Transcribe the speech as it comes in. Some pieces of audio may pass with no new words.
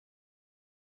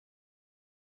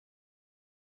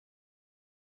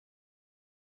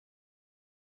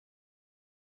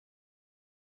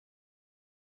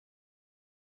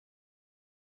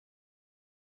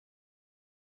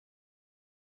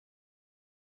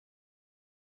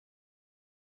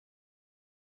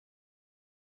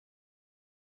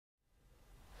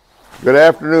Good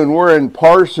afternoon. We're in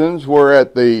Parsons. We're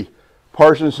at the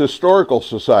Parsons Historical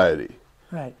Society.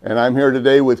 Right. And I'm here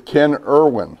today with Ken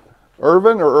Ervin.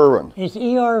 Irvin or Irvin? It's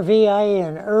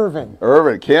E-R-V-I-N, Irvin.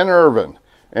 Irvin, Ken Ervin.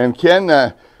 And Ken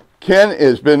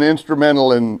has been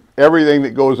instrumental in everything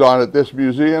that goes on at this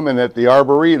museum and at the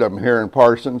Arboretum here in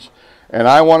Parsons. And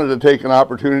I wanted to take an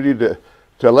opportunity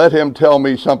to let him tell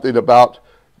me something about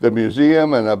the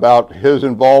museum and about his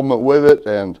involvement with it.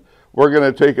 And we're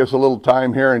going to take us a little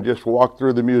time here and just walk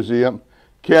through the museum.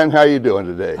 Ken, how you doing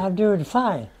today? I'm doing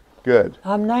fine. Good.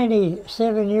 I'm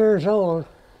 97 years old,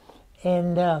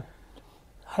 and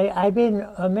I've been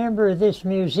a member of this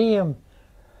museum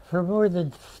for more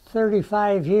than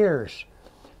 35 years.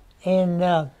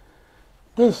 And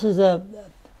this is a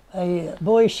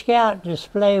Boy Scout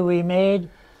display we made.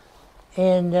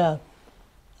 And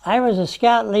I was a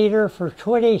Scout leader for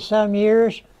 20-some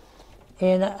years,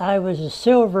 and I was a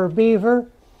Silver Beaver.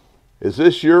 Is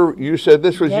this you said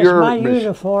this was That's your my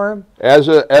uniform. As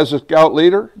a Scout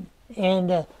leader?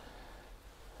 And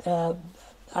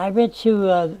I went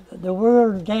to the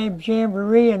World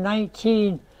Jamboree in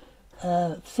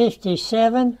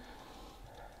 1957,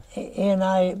 and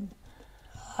I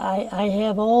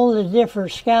have all the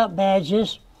different Scout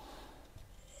badges,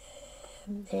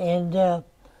 and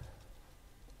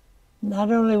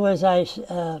not only was I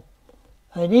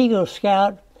an Eagle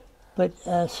Scout, but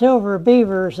Silver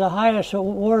Beaver is the highest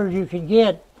award you could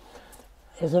get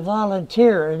as a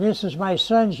volunteer. And this is my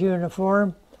son's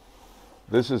uniform.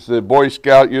 This is the Boy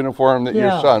Scout uniform that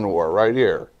your son wore right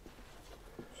here.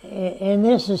 And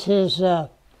this is his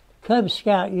Cub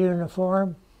Scout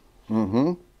uniform.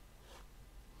 Mm-hmm.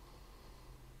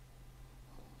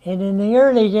 And in the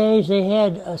early days, they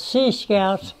had Sea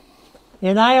Scouts.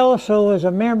 And I also was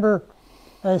a member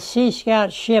of Sea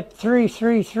Scout Ship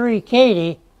 333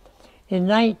 Katy in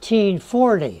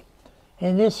 1940.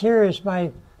 And this here is my...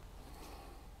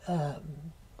 well,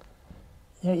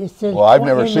 I've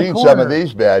never seen some of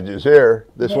these badges here.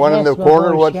 This one in the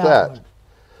corner, what's that?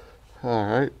 All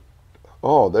right.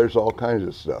 Oh, there's all kinds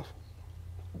of stuff.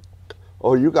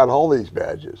 Oh, you got all these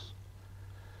badges.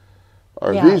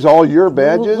 Are these all your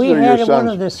badges or your son's? We had one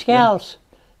of the Scouts,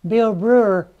 Bill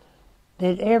Brewer,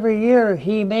 that every year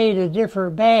he made a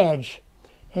different badge,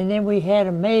 and then we had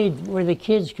them made where the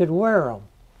kids could wear them.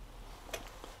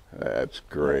 That's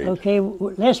great. Okay,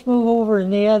 let's move over in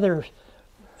the others,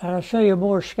 and I'll show you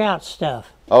more Scout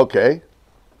stuff. Okay.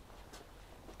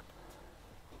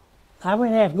 I'm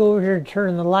going to have to go over here and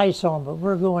turn the lights on, but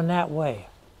we're going that way.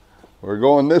 We're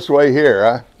going this way here,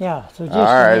 huh? Yeah, so just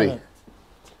a minute.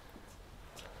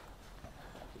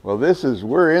 Well,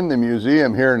 we're in the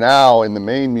museum here now, in the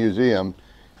main museum.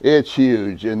 It's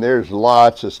huge, and there's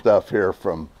lots of stuff here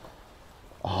from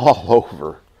all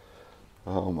over.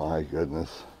 Oh my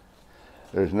goodness.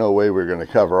 There's no way we're going to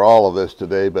cover all of this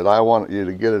today, but I want you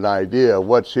to get an idea of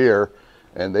what's here.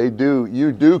 And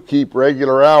you do keep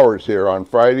regular hours here on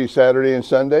Friday, Saturday, and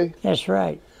Sunday? That's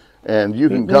right. And you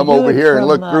can come over here and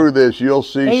look through this. You'll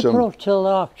see April till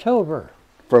October.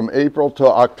 From April to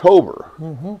October.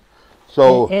 Mm-hmm.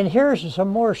 So, and here's some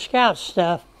more Scout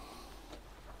stuff.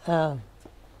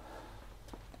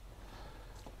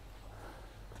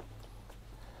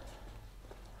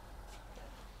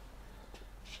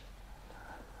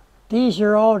 These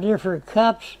are all different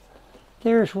cups.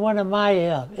 There's one of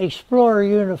my Explorer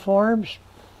uniforms,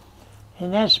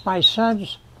 and that's my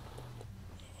son's.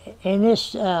 And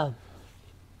this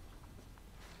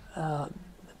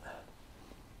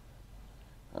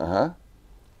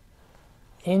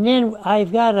and then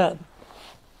I've got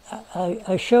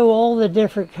I show all the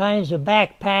different kinds of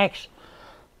backpacks,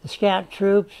 the Scout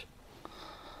troops.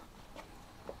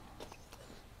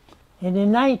 And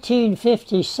in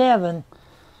 1957,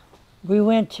 we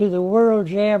went to the World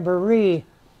Jamboree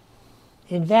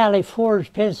in Valley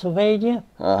Forge, Pennsylvania.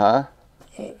 Uh-huh.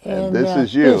 And this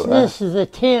is you. This is the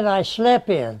tent I slept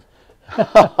in.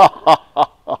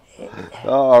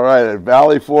 All right, at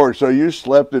Valley Forge. So you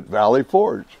slept at Valley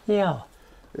Forge. Yeah.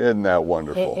 Isn't that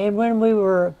wonderful? And when we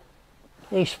were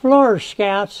Explorer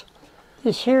Scouts,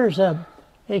 this here's a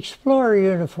Explorer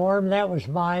uniform. That was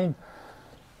mine.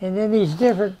 And then these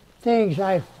different things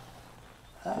I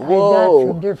got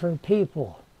from different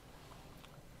people.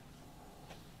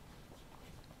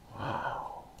 Wow.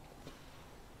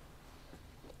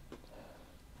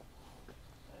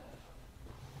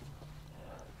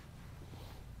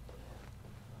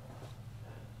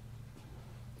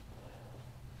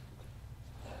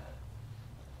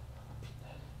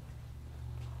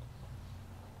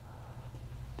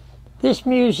 This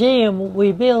museum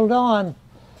we built on,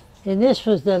 and this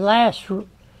was the last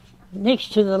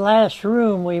next to the last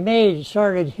room we made, it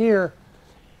started here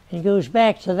and goes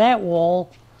back to that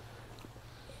wall.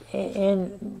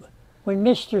 And when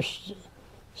Mr.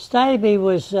 Stibbe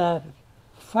was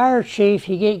fire chief,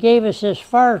 he gave us this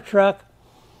fire truck,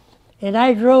 and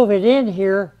I drove it in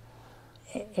here.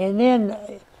 And then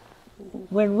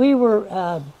when we were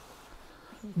I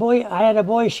had a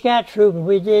Boy Scout troop, and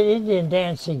we did Indian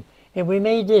dancing, and we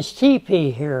made this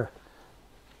teepee here.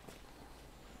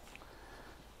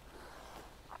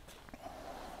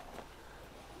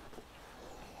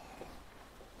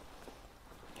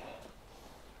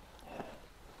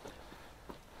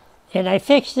 And I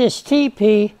fixed this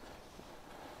teepee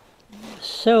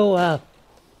so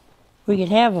we could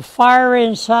have a fire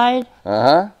inside.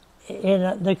 Uh-huh.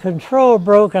 And the control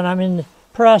broke, and I'm in the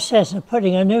process of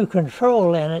putting a new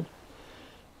control in it.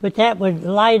 But that would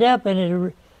light up,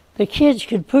 and the kids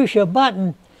could push a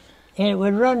button, and it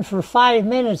would run for 5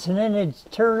 minutes, and then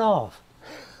it'd turn off.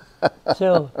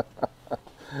 So,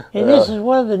 and this is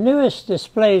one of the newest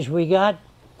displays we got.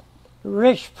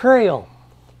 Rich Priel,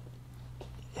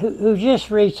 who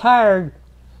just retired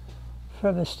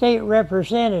from a state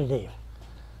representative.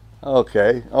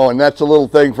 Okay. Oh, and that's a little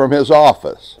thing from his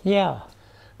office. Yeah.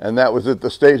 And that was at the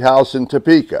State House in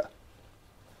Topeka.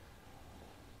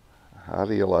 How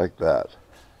do you like that?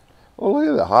 Oh, look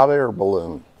at the hot air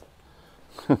balloon.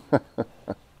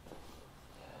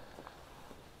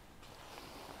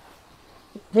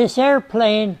 This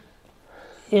airplane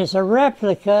is a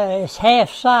replica, it's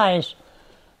half size,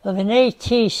 of an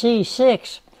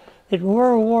ATC-6 in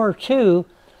World War II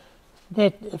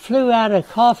that flew out of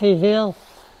Coffeyville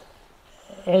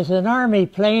as an Army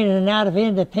plane and out of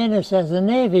Independence as a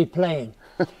Navy plane.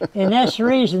 And that's the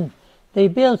reason they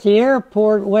built the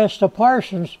airport west of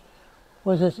Parsons,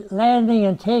 was a landing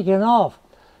and taking off.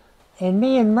 And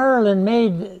me and Merlin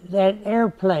made that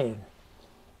airplane.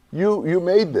 You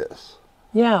made this?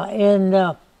 Yeah,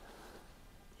 and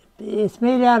it's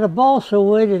made out of balsa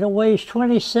wood, and it weighs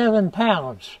 27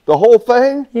 pounds. The whole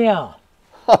thing? Yeah.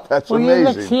 That's well,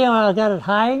 amazing. You see how I got it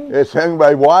hanging? It's hung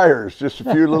by wires, just a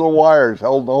few little wires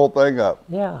holding the whole thing up.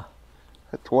 Yeah.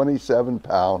 27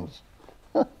 pounds.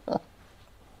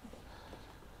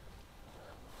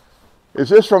 Is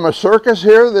this from a circus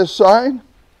here, this sign?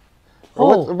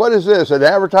 Oh. What is this, an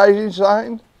advertising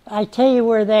sign? I tell you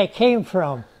where that came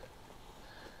from.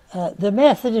 The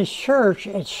Methodist Church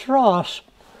at Strauss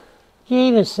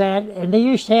gave us that, and they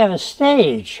used to have a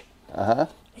stage. Uh-huh.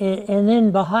 And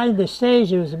then behind the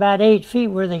stage, it was about 8 feet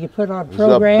where they could put on It was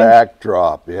programs. a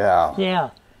backdrop, yeah. Yeah.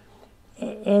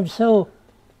 And so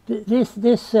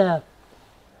this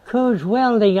Code's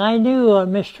welding, I knew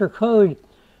Mr. Code,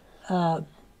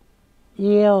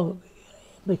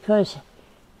 because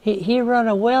he run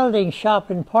a welding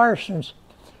shop in Parsons.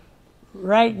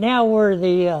 Right now we're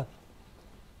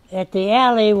at the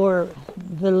alley where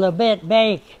the Labette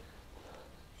Bank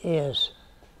is.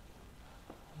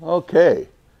 Okay.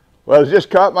 Well, it just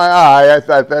caught my eye. I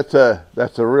thought that's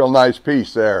a real nice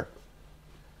piece there.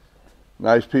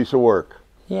 Nice piece of work.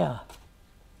 Yeah.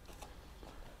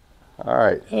 All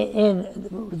right. And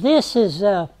this is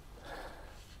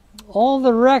all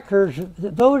the records, the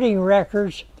voting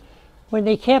records, when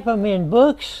they kept them in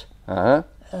books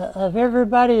of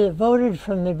everybody that voted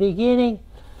from the beginning.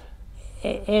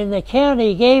 And the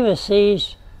county gave us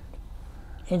these,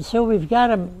 and so we've got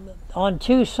them on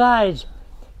two sides.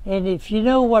 And if you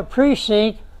know what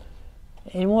precinct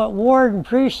and what ward and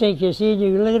precinct is in,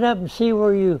 you look it up and see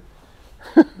where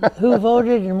who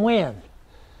voted and when.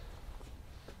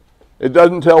 It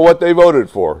doesn't tell what they voted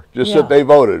for, just that they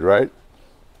voted, right?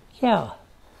 Yeah.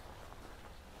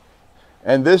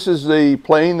 And this is the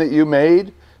plane that you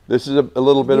made? This is a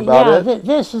little bit about it?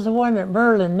 This is the one that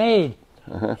Merlin made,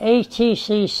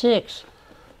 ATC-6.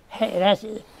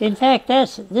 In fact,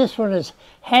 this one is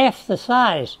half the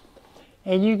size.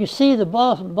 And you can see the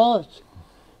balsa.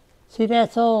 See,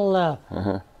 that's all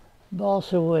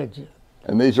balsa wood.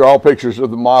 And these are all pictures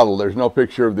of the model. There's no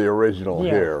picture of the original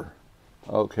here.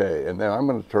 Okay, and then I'm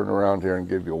going to turn around here and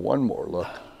give you one more look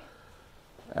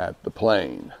at the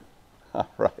plane. All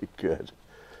right, good.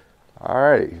 All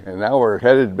right, and now we're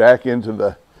headed back into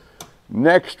the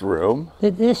next room.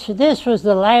 This was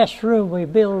the last room we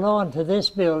built on to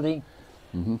this building,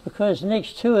 because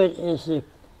next to it is the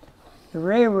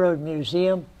Railroad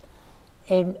Museum,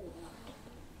 and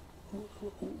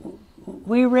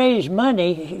we raised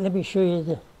money. Let me show you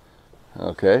the...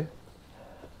 Okay.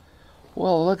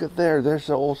 Well, look at there. There's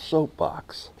the old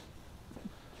soapbox.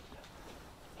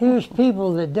 Here's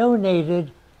people that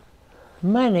donated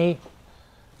money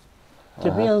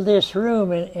to build this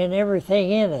room and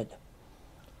everything in it.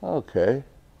 Okay.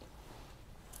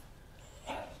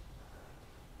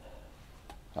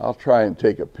 I'll try and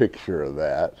take a picture of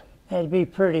that. That'd be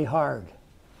pretty hard.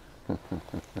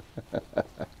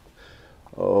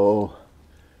 Oh,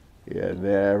 you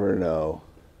never know.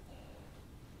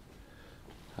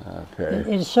 Okay.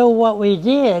 And so what we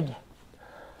did,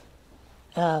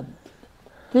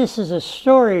 this is a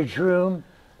storage room,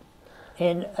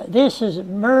 and this is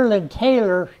Merlin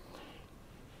Taylor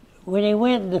when he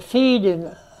went in the feed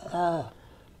and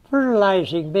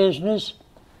fertilizing business.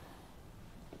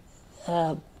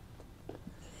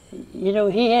 You know,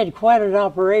 he had quite an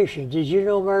operation. Did you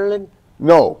know Merlin?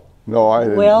 No, I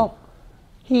didn't. Well,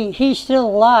 he's still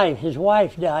alive. His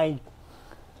wife died.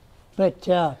 But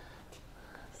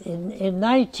in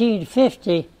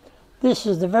 1950, this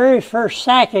is the very first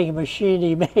sacking machine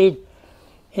he made.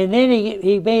 And then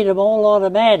he made them all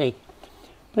automatic.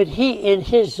 But in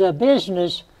his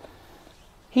business,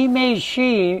 he made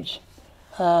machines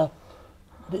that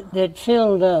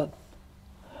filled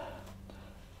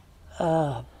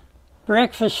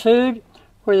breakfast food,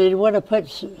 where they'd want to put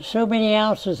so many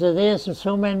ounces of this and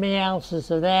so many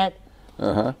ounces of that.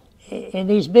 And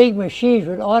these big machines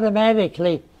would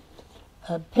automatically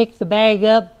pick the bag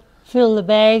up, fill the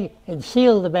bag, and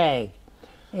seal the bag.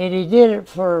 And he did it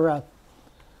for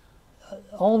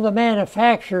all the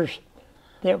manufacturers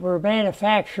that were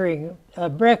manufacturing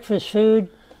breakfast food.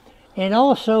 And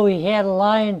also he had a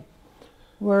line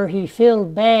where he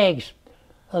filled bags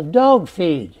of dog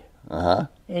feed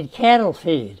and cattle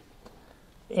feed.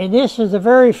 And this is the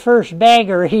very first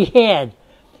bagger he had,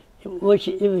 which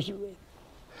it was.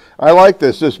 I like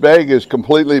this. This bag is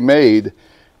completely made,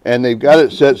 and they've got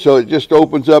it set so it just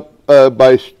opens up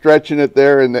by stretching it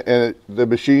there, and the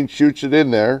machine shoots it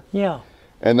in there. Yeah.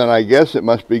 And then I guess it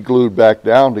must be glued back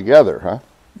down together, huh?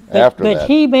 After that. But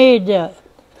he made,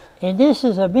 and this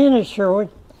is a miniature one,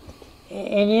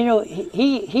 and you know,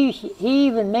 he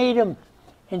even made them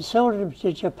and sold them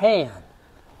to Japan.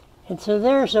 And so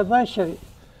there's a bunch of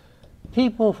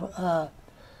people from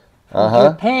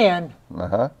Japan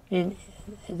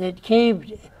that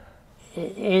came,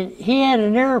 and he had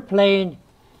an airplane,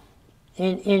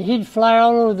 and he'd fly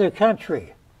all over the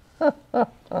country.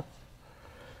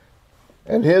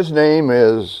 And his name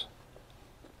is,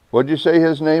 what'd you say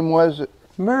his name was?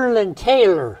 Merlin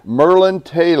Taylor. Merlin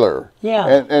Taylor.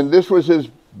 Yeah. And this was his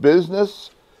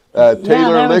business?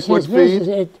 Taylor Liquid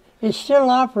Feed? It's still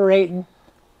operating,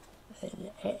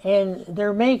 and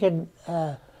they're making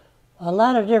a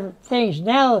lot of different things.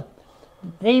 Now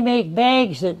they make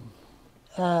bags that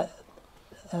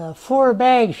 4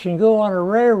 bags can go on a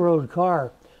railroad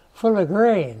car full of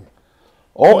grain.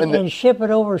 Oh, and ship it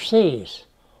overseas.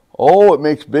 Oh, it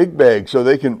makes big bags, so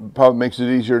they can probably makes it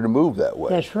easier to move that way.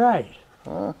 That's right.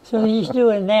 So he's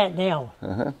doing that now.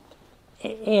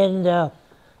 And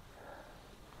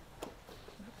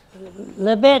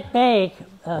Labette Bank.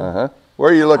 Where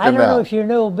are you looking now? I don't know if you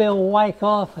know Bill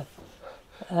Wyckoff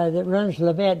that runs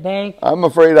Labette Bank. I'm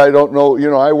afraid I don't know. You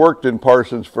know, I worked in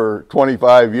Parsons for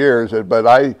 25 years, but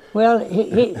I... Well,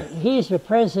 he's the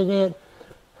president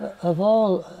of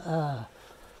all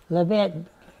Labette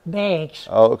banks.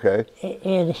 Oh, okay.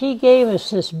 And he gave us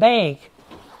this bank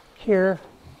here.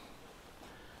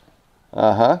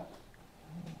 Oh,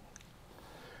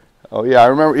 yeah, I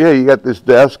remember. Yeah, you got this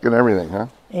desk and everything, huh?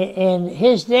 And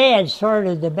his dad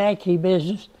started the banking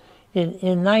business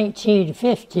in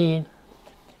 1915.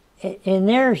 And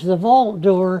there's the vault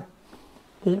door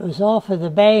that was off of the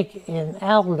bank in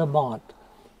Altamont.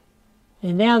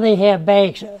 And now they have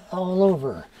banks all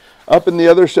over. Up in the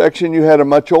other section, you had a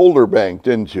much older bank,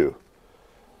 didn't you?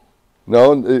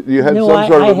 No, you had some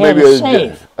sort of maybe a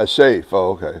safe. A safe.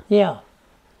 Oh, okay. Yeah.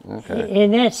 Okay.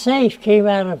 And that safe came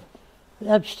out of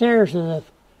upstairs of the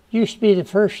used to be the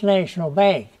First National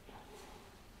Bank.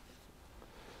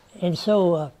 And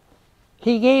so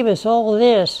he gave us all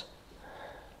this,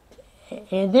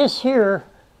 and this here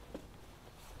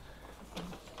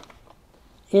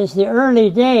is the early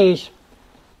days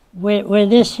when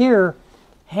this here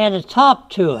had a top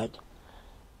to it.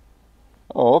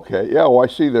 Oh, okay. Yeah, well, I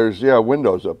see there's,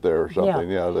 windows up there or something.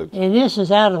 Yeah. And this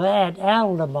is out of that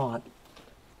Altamont.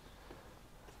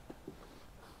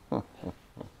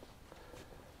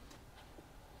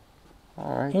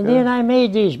 All right, and good. then I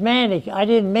made these mannequins. I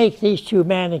didn't make these 2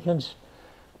 mannequins.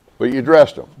 But you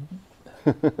dressed them.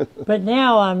 But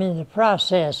now I'm in the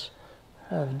process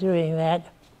of doing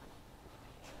that.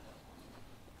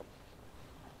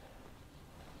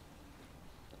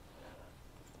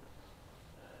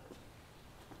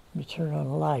 Let me turn on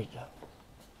the light.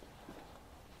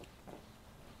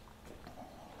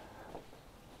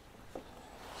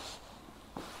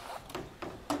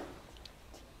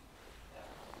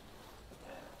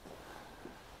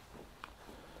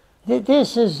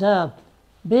 This is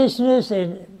business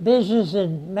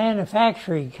and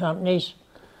manufacturing companies.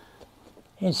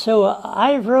 And so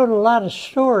I've wrote a lot of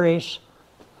stories,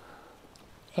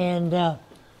 and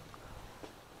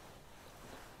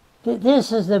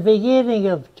this is the beginning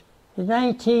of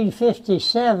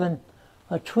 1957,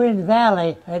 a Twin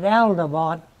Valley at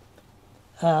Altamont,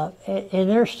 and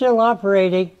they're still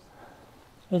operating.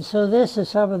 And so this is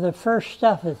some of the first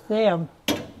stuff at them.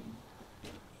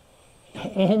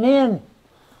 And then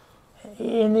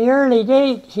in the early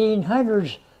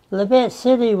 1800s, Labette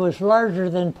City was larger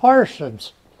than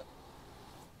Parsons.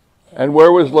 And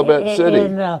where was Labette City?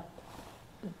 And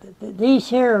these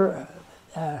here,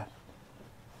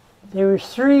 there was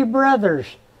 3 brothers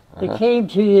that came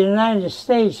to the United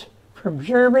States from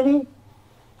Germany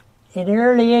in the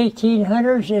early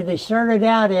 1800s, and they started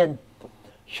out in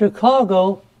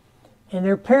Chicago, and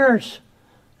their parents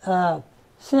sent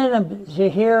them to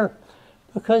here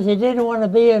because they didn't want to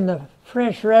be in the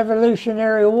French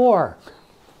Revolutionary War.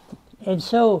 And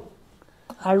so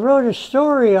I wrote a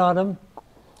story on them,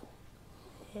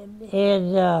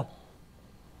 and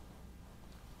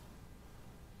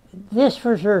this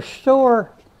was their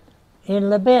store in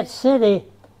Labette City,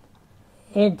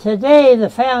 and today the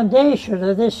foundation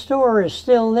of this store is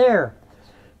still there.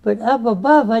 But up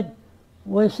above it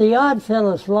was the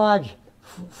Oddfellows Lodge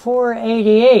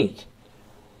 488.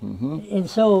 And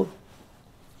so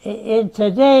in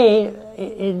today,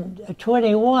 in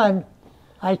 21,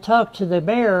 I talked to the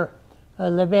mayor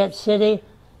of Labette City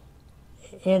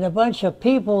and a bunch of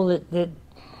people that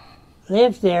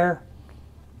lived there.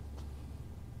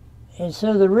 And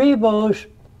so the Rebos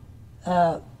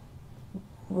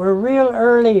were real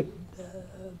early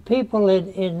people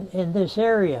in this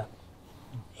area.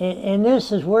 And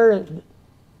this is where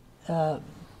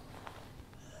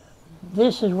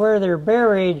they're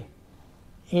buried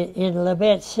in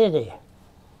Labette City.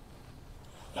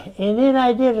 And then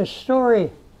I did a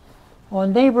story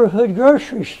on neighborhood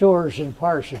grocery stores in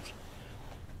Parsons.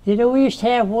 You know, we used to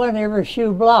have one every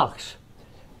few blocks.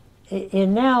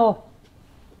 And now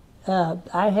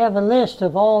I have a list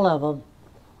of all of them,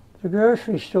 the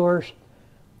grocery stores.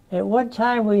 At one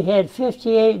time we had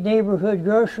 58 neighborhood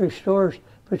grocery stores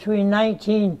between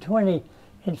 1920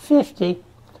 and 50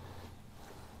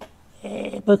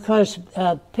 because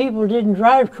people didn't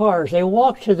drive cars. They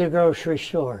walked to the grocery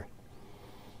store.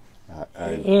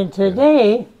 And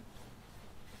today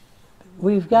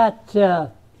we've got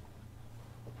out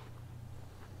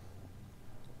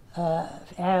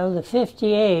of the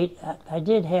 58, I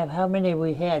did have how many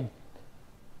we had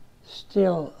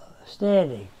still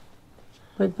standing.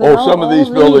 But some of these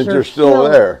buildings are still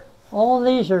there. All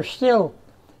these are still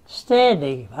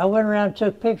standing. I went around and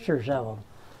took pictures of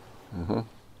them.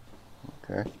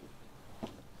 Okay.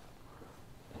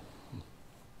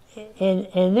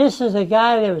 And this is a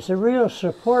guy that was a real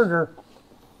supporter,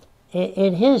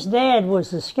 and his dad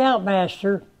was the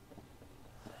scoutmaster,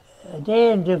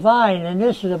 Dan Devine, and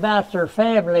this is about their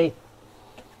family.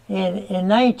 And in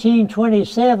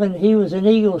 1927, he was an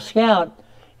Eagle Scout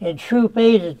in Troop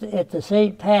 8 at the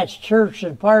St. Pat's Church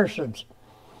in Parsons.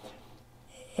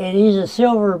 And he's a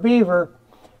Silver Beaver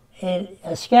and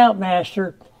a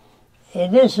scoutmaster.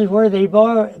 And this is where they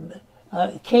borrowed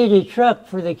a Katy truck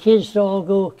for the kids to all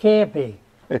go camping.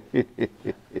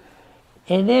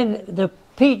 And then the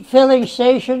peat filling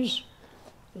stations.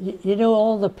 You know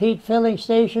all the peat filling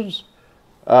stations?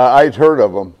 I'd heard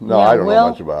of them. No, yeah, I don't know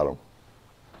much about them.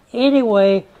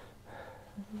 Anyway,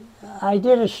 I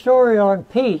did a story on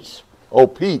Pete's. Oh,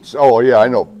 Pete's. Oh, yeah, I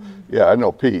know. Yeah, I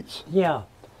know Pete's. Yeah.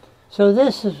 So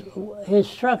this is his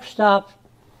truck stop,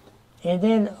 and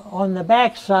then on the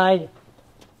back side,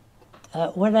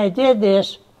 when I did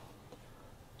this,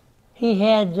 he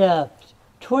had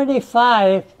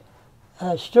 25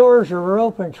 stores that were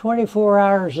open 24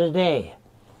 hours a day.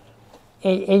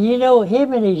 And you know,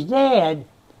 him and his dad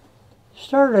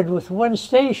started with one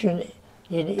station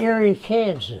in Erie,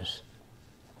 Kansas.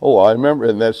 Oh, I remember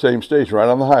in that same station right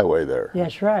on the highway there.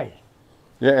 That's right.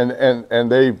 Yeah, and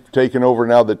they've taken over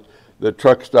now the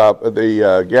truck stop,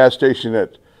 the gas station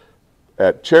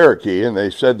at Cherokee, and they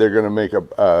said they're going to make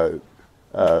a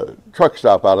truck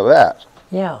stop out of that.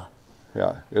 Yeah.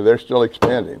 Yeah, they're still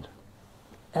expanding.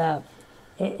 And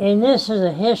this is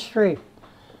a history.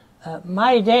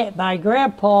 My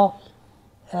grandpa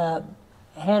had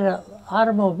an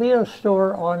automobile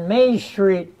store on Main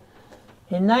Street.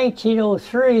 In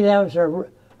 1903, that was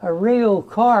a Rio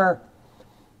car,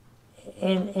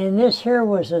 and this here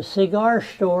was a cigar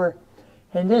store,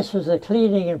 and this was a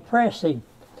cleaning and pressing.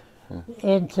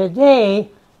 And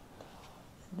today,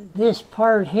 this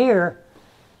part here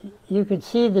you can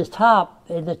see the top,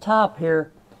 at the top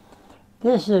here.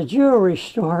 This is a jewelry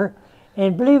store,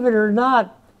 and believe it or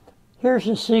not, here's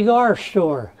a cigar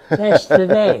store. That's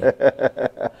today.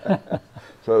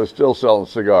 So they're still selling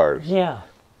cigars. Yeah.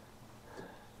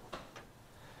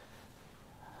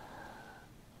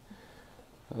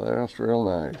 Well, that's real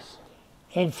nice.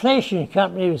 Inflation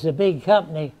Company was a big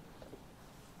company.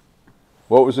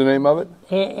 What was the name of it?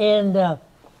 And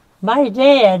my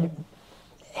dad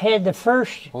had the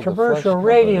first commercial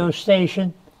radio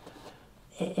station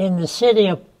in the city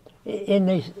of, in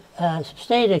the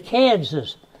state of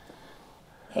Kansas.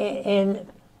 And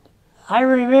I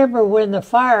remember when the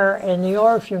fire in the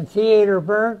Orpheum Theater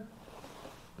burned,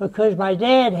 because my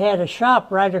dad had a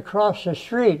shop right across the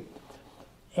street,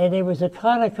 and there was a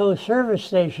Conoco service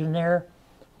station there.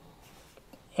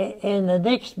 And the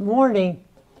next morning,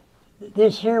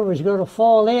 this here was going to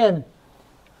fall in,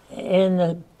 and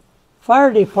the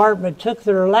fire department took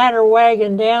their ladder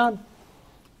wagon down,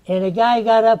 and a guy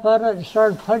got up on it and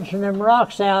started punching them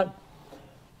rocks out,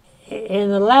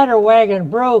 and the ladder wagon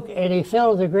broke, and he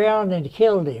fell to the ground and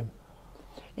killed him.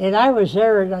 And I was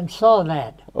there and I saw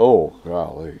that. Oh,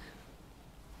 golly.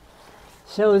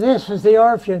 So this is the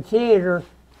Orpheum Theater.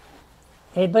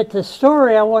 But the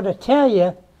story I want to tell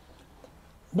you,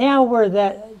 now where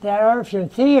that Orpheum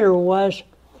Theater was,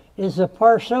 is the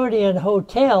Parsonian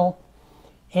Hotel,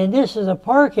 and this is a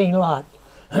parking lot.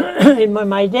 And when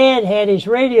my dad had his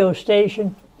radio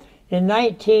station in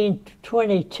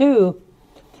 1922,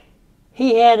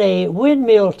 he had a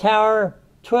windmill tower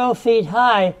 12 feet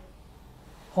high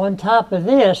on top of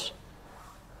this,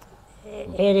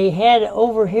 and he had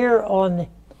over here on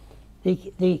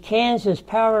the Kansas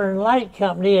Power and Light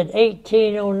Company at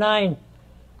 1809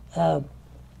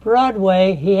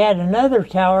 Broadway, he had another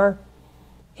tower,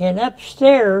 and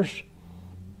upstairs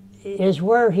is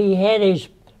where he had his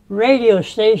radio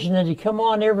station that he'd come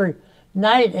on every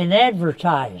night and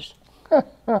advertise.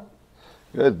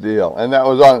 Good deal. And that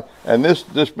was on, and this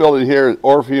building here,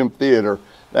 Orpheum Theater,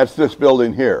 that's this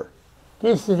building here.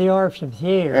 This is the Orpheum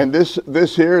Theater. And this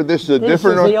here, this is a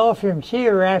different... This is the Orpheum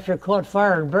Theater after it caught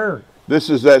fire and burned.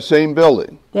 This is that same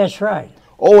building? That's right.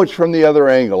 Oh, it's from the other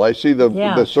angle. I see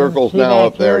the circles now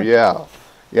up there. Yeah.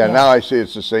 Yeah, now I see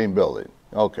it's the same building.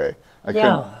 Okay.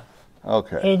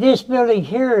 Okay. And this building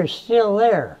here is still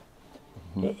there.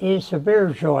 It's a beer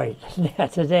joint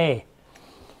today.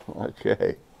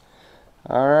 Okay.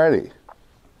 All righty.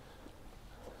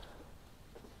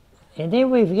 And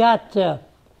then we've got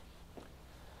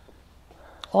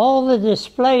all the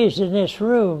displays in this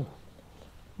room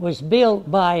was built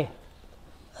by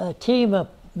a team of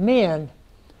men,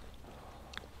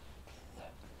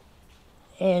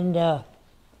 and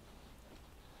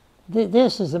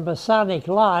this is the Masonic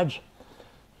Lodge,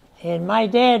 and my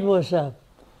dad was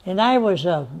and I was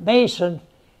a Mason,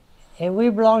 and we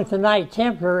belonged to Knight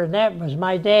Templar, and that was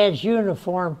my dad's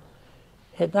uniform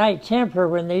at Knight Templar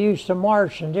when they used to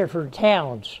march in different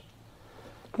towns.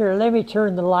 Here, let me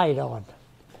turn the light on.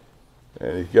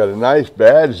 And he's got a nice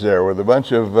badge there with a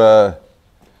bunch of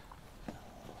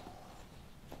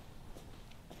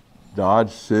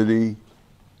Dodge City,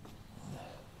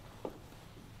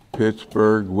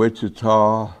 Pittsburgh,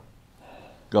 Wichita,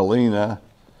 Galena,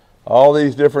 all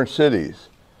these different cities.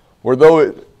 Were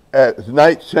those at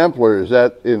Knight Templar, is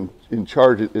that in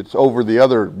charge? It's over the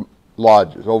other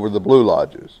lodges, over the Blue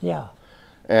Lodges. Yeah.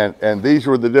 And these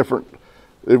were the different.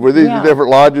 Were these the different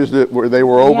lodges that they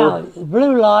were over? Yeah,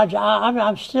 Blue Lodge.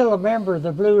 I'm still a member of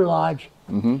the Blue Lodge.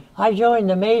 Mm-hmm. I joined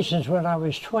the Masons when I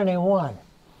was 21,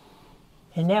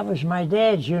 and that was my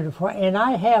dad's uniform. And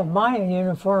I have my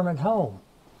uniform at home.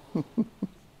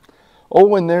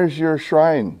 Oh, and there's your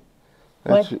shrine.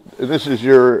 This is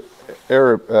your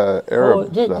Arab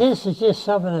stuff. This is just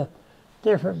some of the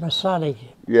different Masonic.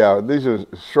 Yeah, these are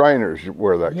Shriners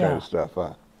wear that kind of stuff,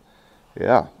 huh?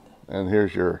 Yeah, and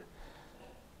here's your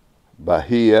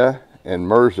Bahia and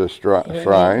Mirza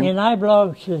shrine. And I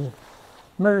belong to the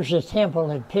Mirza Temple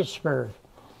in Pittsburgh.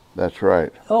 That's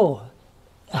right. Oh,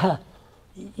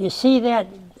 you see that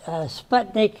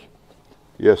Sputnik?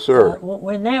 Yes, sir.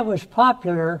 When that was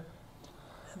popular,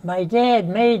 my dad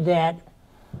made that,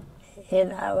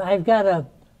 and I've got a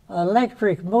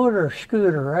electric motor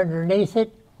scooter underneath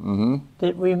it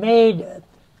that we made.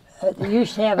 It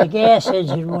used to have a gas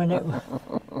engine when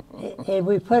and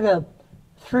we put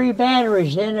 3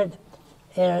 batteries in it,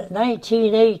 and in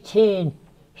 1918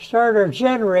 started a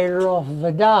generator off of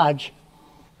a Dodge,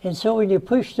 and so when you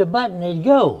push the button, it'd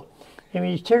go. And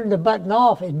when you turn the button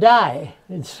off, it'd die,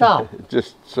 it'd stop.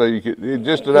 Just so you could,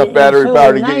 just enough battery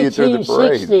power to get you through the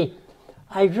parade.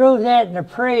 I drove that in the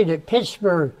parade at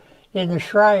Pittsburgh in the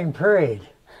Shrine Parade.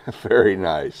 Very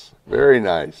nice. Very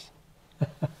nice.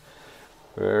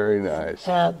 Very nice.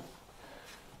 And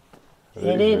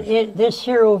this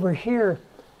here over here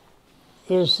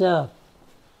is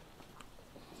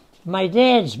my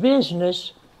dad's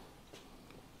business,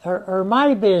 or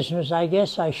my business, I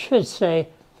guess I should say,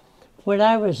 when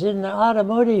I was in the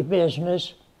automotive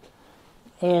business.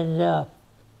 And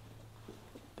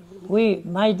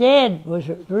my dad was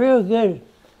real good.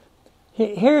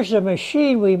 Here's a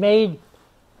machine we made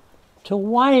to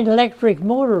wind electric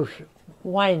motors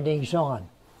windings on.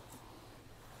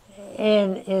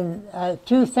 And in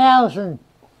 2000,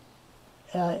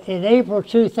 in April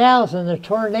 2000, the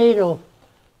tornado,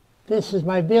 this is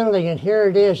my building, and here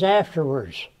it is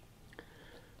afterwards.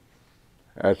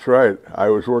 That's right. I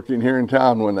was working here in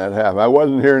town when that happened. I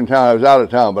wasn't here in town. I was out of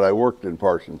town, but I worked in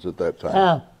Parsons at that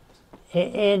time.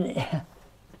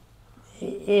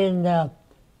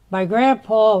 My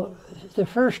grandpa, the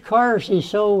first cars he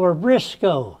sold were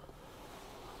Briscoe.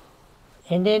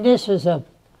 And then this is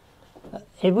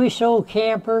and we sold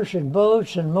campers and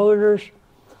boats and motors.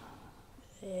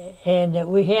 And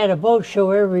we had a boat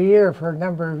show every year for a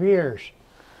number of years.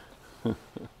 And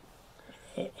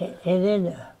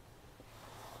then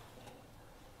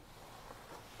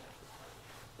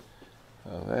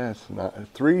that's not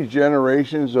 3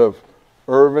 generations of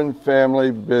Irvin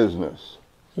family business.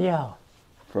 Yeah.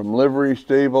 From livery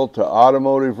stable to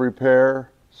automotive repair,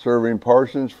 serving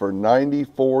Parsons for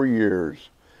 94 years.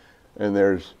 And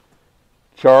there's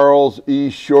Charles E.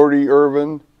 Shorty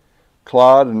Irvin,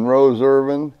 Claude and Rose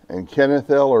Irvin, and Kenneth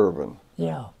L. Irvin.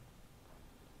 Yeah.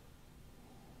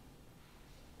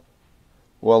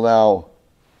 Well, now,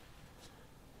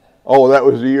 oh, that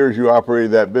was the years you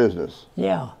operated that business.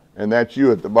 Yeah. And that's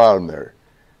you at the bottom there.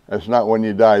 That's not when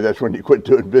you die. That's when you quit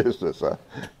doing business. Huh?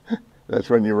 That's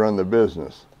when you run the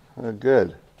business.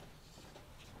 Good.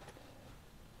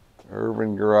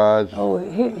 Irvin Garage. Oh,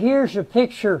 here's a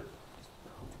picture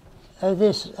of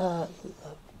this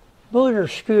motor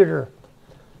scooter.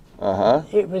 Uh-huh.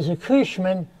 It was a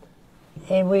Cushman,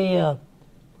 and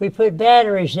we put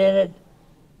batteries in it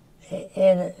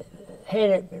and had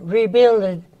it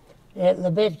rebuilt at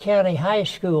Labette County High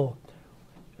School.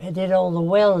 I did all the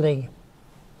welding.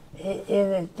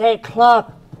 And that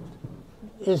clock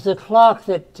is the clock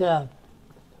that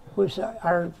was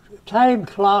our time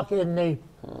clock in the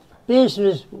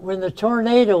business when the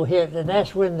tornado hit, and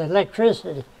that's when the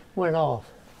electricity went off.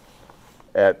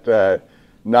 At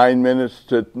 9 minutes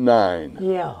to 9.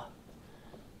 Yeah.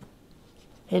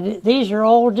 And these are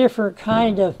all different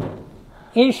kind of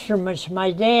instruments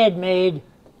my dad made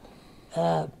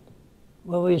when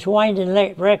we was winding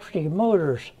electric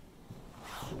motors.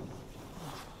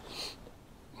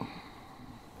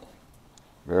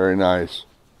 Very nice.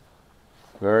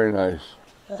 Very nice.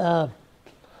 And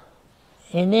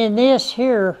then this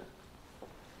here,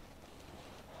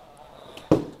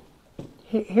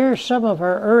 here's some of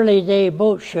our early day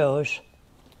boat shows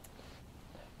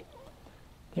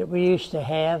that we used to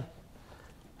have.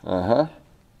 Uh-huh.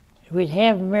 We'd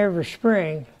have them every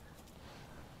spring.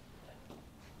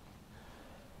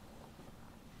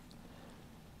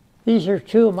 These are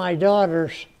 2 of my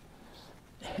daughters.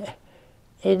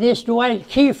 And this Dwight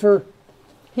Kiefer,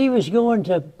 he was going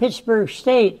to Pittsburgh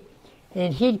State,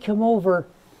 and he'd come over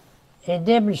and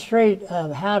demonstrate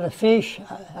how to fish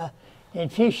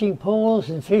and fishing poles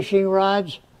and fishing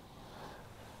rods.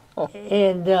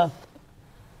 And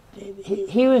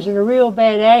he was in a real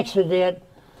bad accident,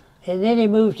 and then he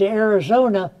moved to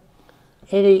Arizona,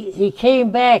 and he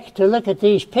came back to look at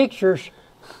these pictures,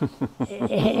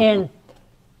 and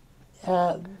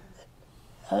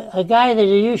a guy that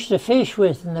he used to fish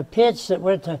with in the pits that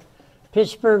went to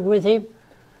Pittsburgh with him,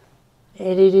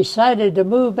 and he decided to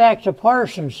move back to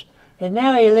Parsons. And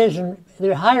now he lives in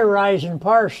the high-rise in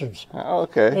Parsons.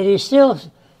 Okay. And he still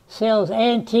sells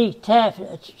antique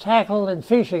tackle and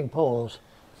fishing poles.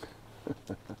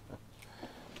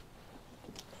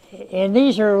 And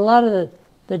these are a lot of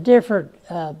the different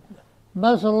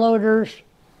muzzle loaders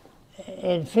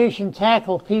and fish and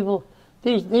tackle people.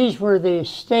 These were the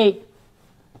state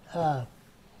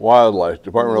Wildlife,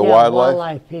 Department of Wildlife?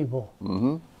 Wildlife people.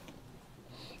 Mm-hmm.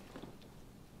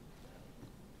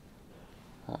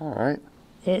 All right.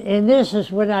 And this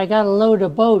is when I got a load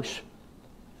of boats.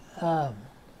 It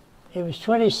was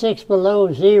 26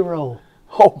 below zero.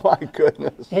 Oh my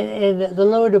goodness. And the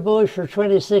load of boats for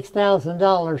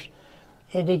 $26,000.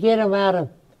 And to get them out of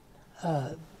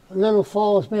Little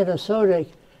Falls, Minnesota,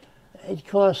 it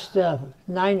cost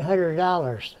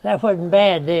 $900. That wasn't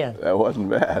bad then. That wasn't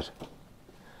bad.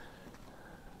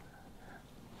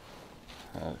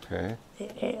 Okay.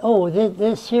 Oh,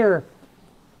 this here,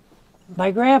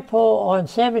 my grandpa on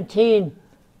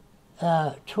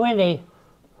 1720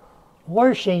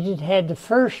 Washington had the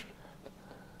first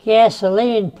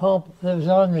gasoline pump that was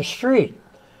on the street.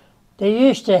 They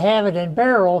used to have it in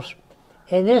barrels,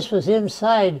 and this was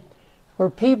inside where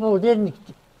people didn't,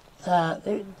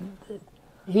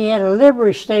 he had a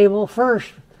livery stable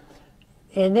first,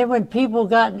 and then when people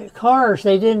got in cars,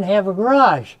 they didn't have a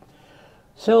garage.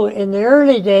 So in the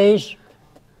early days,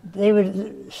 they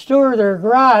would store their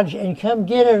garage and come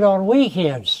get it on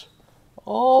weekends.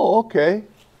 Oh, okay.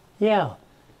 Yeah.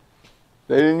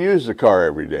 They didn't use the car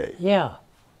every day. Yeah.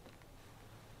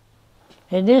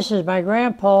 And this is my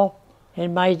grandpa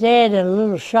and my dad in a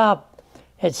little shop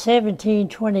at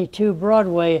 1722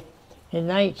 Broadway in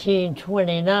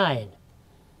 1929.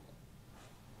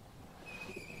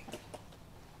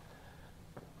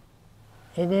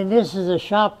 And then this is a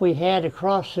shop we had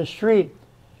across the street.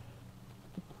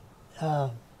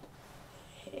 And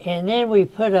then we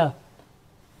put a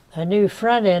new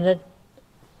front in it.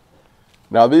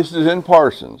 Now this is in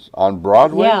Parsons on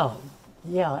Broadway? Yeah,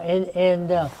 yeah.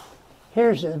 And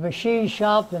here's the machine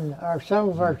shop and some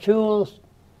of our tools.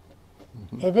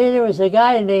 And then there was a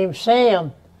guy named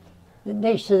Sam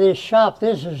next to this shop.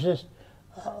 This was just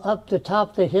up the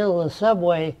top of the hill of the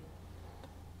subway,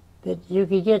 that you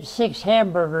could get 6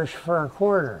 hamburgers for a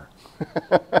quarter.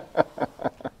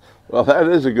 Well, that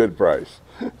is a good price.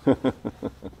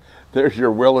 There's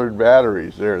your Willard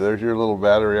batteries there. There's your little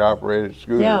battery-operated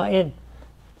scooter. Yeah, and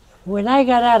when I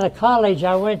got out of college,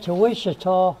 I went to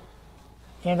Wichita,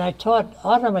 and I taught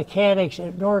auto mechanics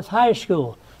at North High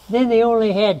School. Then they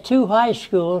only had 2 high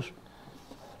schools,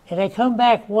 and I come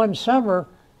back one summer,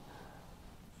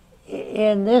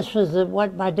 and this was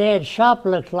what my dad's shop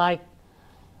looked like.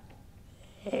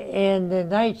 And in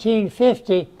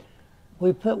 1950,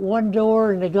 we put one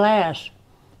door in the glass,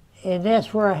 and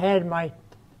that's where I had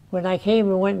when I came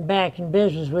and went back in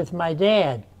business with my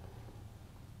dad.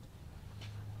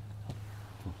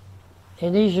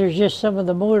 And these are just some of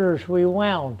the motors we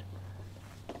wound.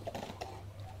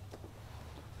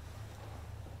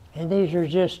 And these are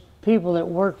just people that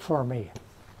work for me.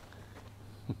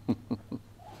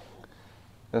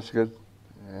 That's good.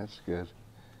 That's good.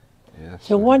 Yes.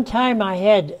 So one time I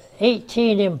had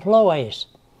 18 employees,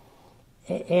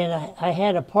 and I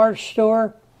had a parts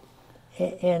store,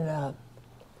 and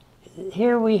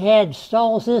here we had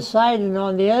stalls this side and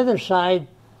on the other side,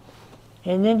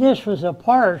 and then this was a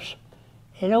parts,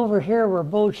 and over here were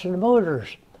boats and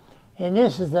motors, and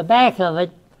this is the back of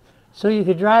it, so you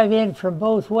could drive in from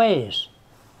both ways.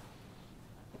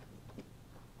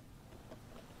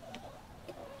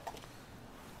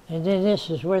 And then this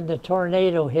is when the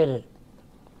tornado hit it.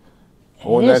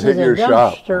 Oh, and that hit your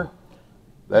shop. Dumpster.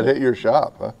 That hit your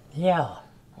shop, huh? Yeah.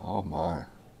 Oh, my.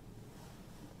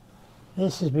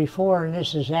 This is before and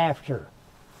this is after.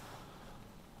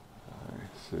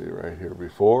 Let's see, right here,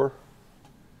 before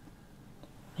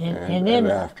and then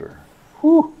after.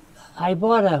 Whew, I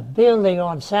bought a building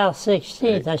on South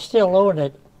 16th. I still own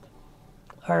it,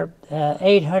 or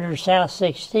 800 South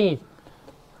 16th.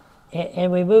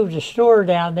 And we moved a store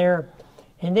down there.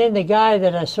 And then the guy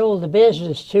that I sold the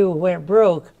business to went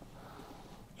broke.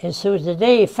 And so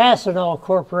today, Fastenal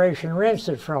Corporation rents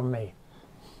it from me.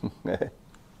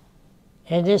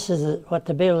 And this is what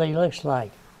the building looks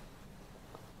like.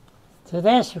 So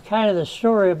that's kind of the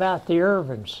story about the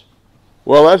Irvins.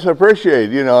 Well, that's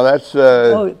appreciated. You know, that's,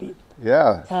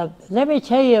 yeah. Let me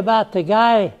tell you about the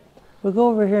guy. We'll go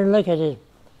over here and look at it.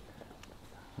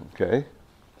 Okay.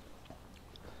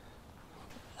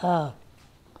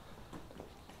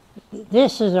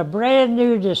 This is a brand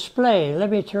new display.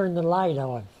 Let me turn the light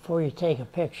on before you take a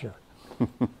picture.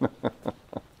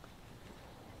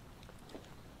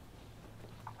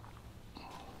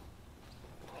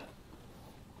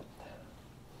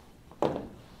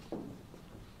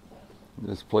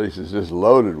 This place is just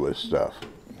loaded with stuff.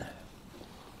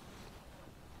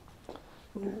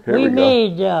 Here we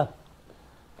made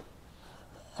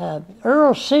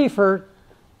Earl Seifert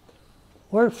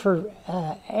worked for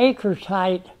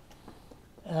Acretite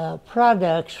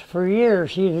Products for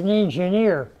years. He's an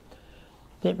engineer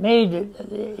that made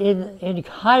in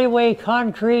highway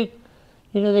concrete.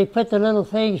 You know, they put the little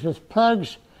things with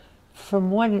plugs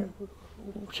from one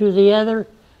to the other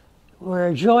where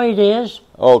a joint is.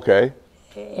 Okay.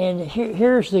 And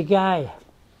here's the guy.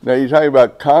 Now you're talking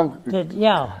about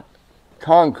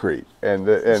concrete and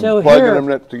so plugging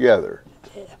them together.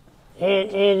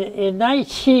 In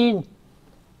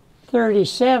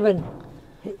 1937,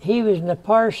 he was the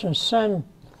Parsons Son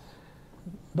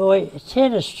Boy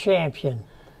tennis champion.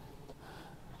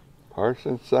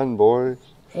 Parsons Son Boys.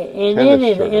 And then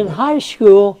in high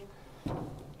school,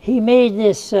 he made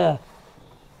this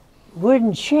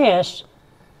wooden chest.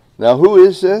 Now, who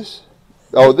is this?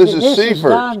 Oh, this is Seifert. Is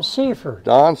Don Seifert.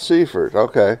 Don Seifert,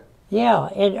 okay. Yeah,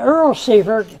 and Earl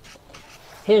Seifert,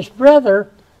 his brother,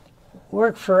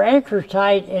 worked for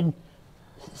Ankertite, and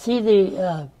see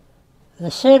the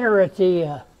center at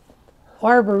the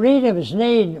Arboretum is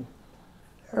named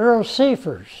Earl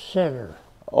Seifert Center.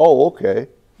 Oh, okay.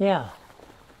 Yeah.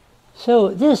 So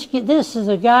this is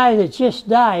a guy that just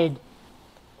died,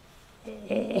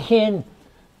 and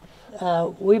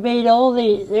we made all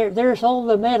there's all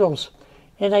the medals,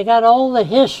 and I got all the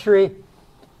history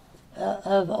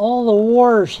of all the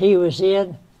wars he was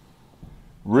in.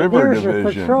 River There's Division.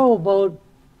 a patrol boat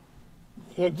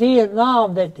in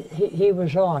Vietnam that he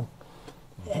was on.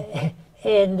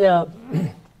 And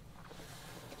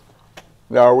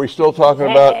now, are we still talking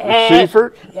about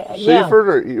Seifert? Yeah.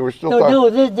 Seifert, or we're still talking? No,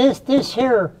 this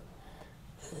here,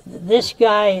 this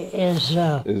guy is.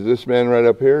 Is this man right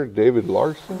up here, David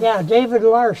Larson? Yeah, David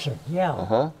Larson. Yeah.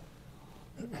 Uh-huh.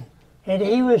 And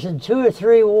he was in 2 or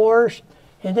 3 wars,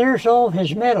 and there's all of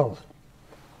his medals.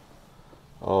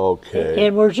 Okay.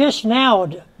 And we're just now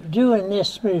doing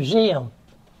this museum.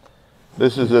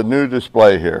 This is a new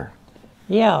display here.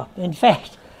 Yeah, in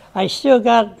fact, I still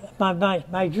got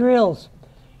my drills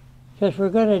because we're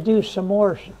going to do some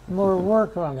more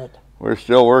work on it. We're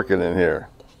still working in here.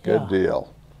 Good Yeah.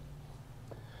 deal.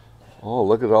 Oh,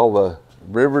 look at all the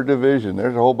River Division.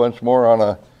 There's a whole bunch more on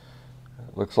a,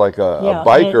 looks like a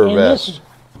biker and vest.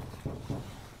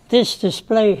 This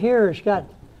display here has got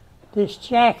this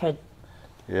jacket.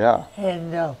 Yeah.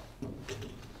 And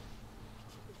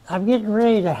I'm getting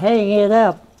ready to hang it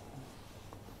up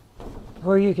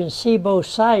where you can see both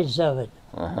sides of it.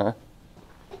 Uh-huh.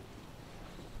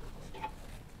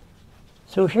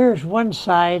 So here's one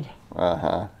side.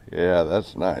 Uh-huh. Yeah,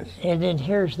 that's nice. And then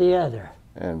here's the other.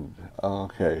 And,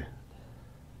 okay.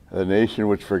 The nation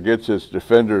which forgets its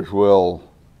defenders will...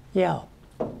 Yeah.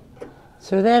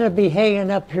 So that'll be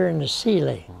hanging up here in the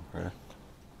ceiling. Okay.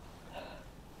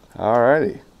 All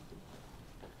righty.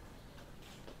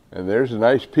 And there's a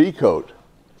nice pea coat.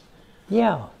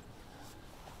 Yeah.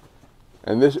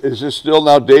 And this is this still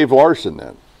now Dave Larson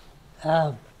then?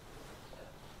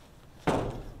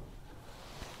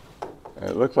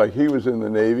 It looks like he was in the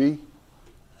Navy.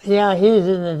 Yeah, he's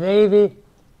in the Navy,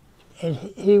 and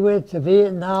he went to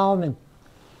Vietnam, and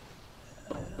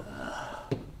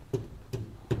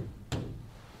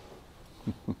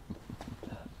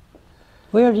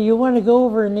well, do you want to go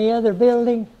over in the other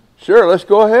building? Sure, let's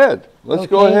go ahead. Let's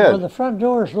go ahead. Well, the front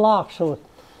door is locked, so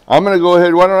I'm going to go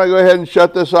ahead. Why don't I go ahead and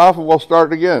shut this off, and we'll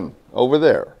start again over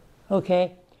there.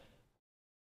 okay.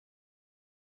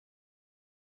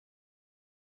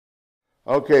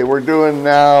 Okay, we're doing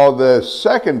now the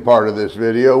second part of this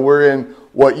video. We're in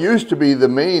what used to be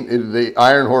the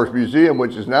Iron Horse Museum,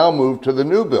 which is now moved to the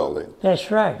new building.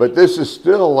 That's right. But this is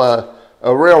still a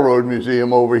railroad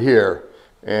museum over here.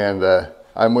 And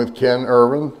I'm with Ken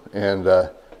Ervin, and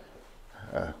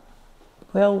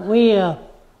well,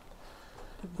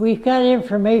 we've got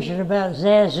information about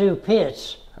Zazu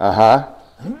Pitts.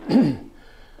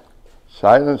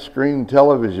 silent screen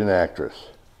television actress.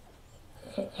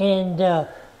 And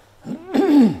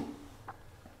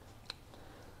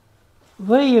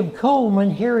William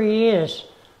Coleman, here he is.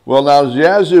 Well, now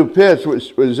Zazu Pitts,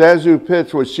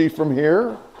 was she from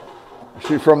here? Is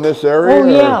she from this area?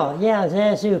 Oh, yeah,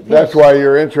 Zazu Pitts. That's why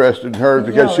you're interested in her,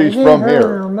 because she's from her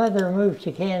here. And her mother moved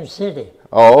to Kansas City.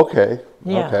 Oh, okay.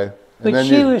 Yeah. Okay. But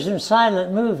she was in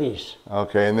silent movies.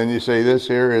 Okay, and then you say this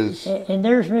here is... And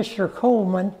there's Mr.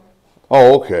 Coleman.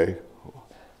 Oh, okay.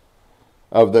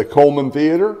 Of the Coleman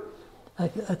Theater?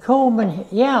 A Coleman,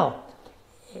 yeah.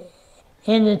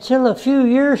 And until a few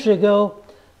years ago,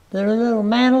 the little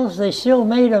mantles, they still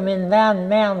made them in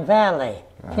Mound Valley,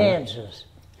 Kansas.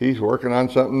 He's working on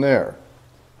something there.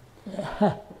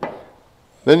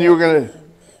 Then you were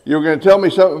gonna tell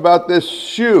me something about this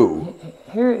shoe.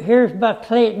 Here's Buck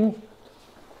Clayton,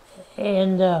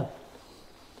 and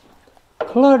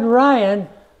Claude Ryan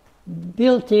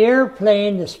built the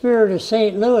airplane, the Spirit of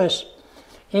St. Louis,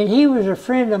 and he was a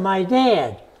friend of my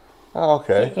dad. Oh,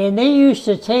 okay. And they used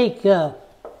to take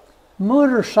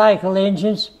motorcycle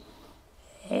engines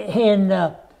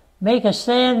and make a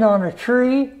stand on a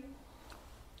tree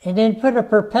and then put a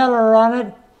propeller on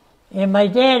it, and my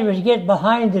dad would get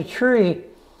behind the tree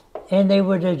and they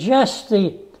would adjust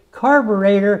the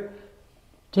carburetor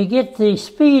to get the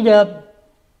speed up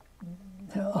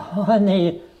on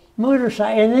the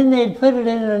motorcycle, and then they'd put it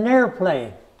in an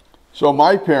airplane. So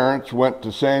my parents went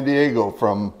to San Diego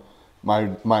from, my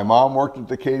mom worked at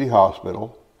the Katy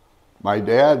Hospital, My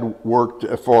dad worked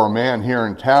for a man here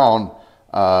in town,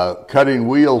 cutting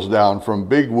wheels down from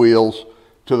big wheels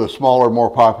to the smaller, more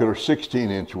popular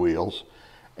 16-inch wheels.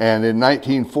 And in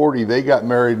 1940, they got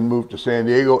married and moved to San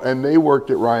Diego, and they worked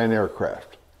at Ryan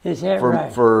Aircraft. Is that for,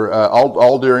 right? For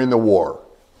all during the war.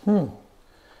 Yeah.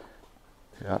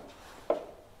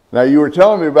 Now, you were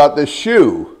telling me about this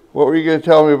shoe. What were you going to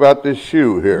tell me about this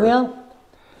shoe here? Well,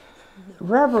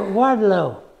 Robert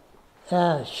Wadlow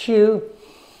shoe,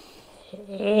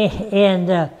 and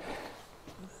the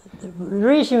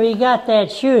reason we got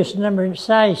that shoe is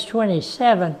size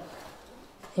 27,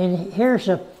 and here's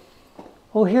a,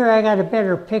 oh, here I got a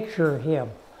better picture of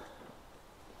him.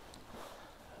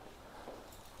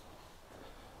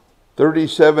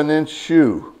 37-inch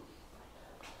shoe.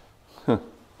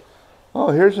 Oh,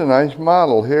 here's a nice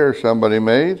model here somebody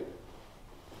made.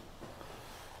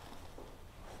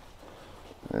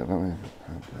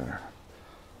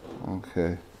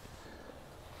 Okay.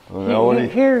 Well,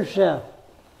 here's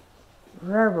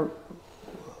Robert.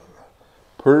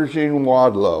 Pershing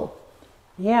Wadlow.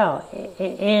 Yeah,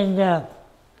 and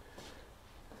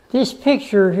this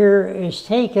picture here is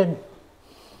taken,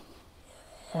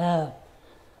 and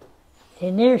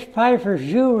there's Piper's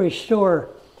jewelry store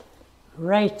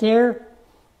right there,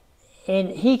 and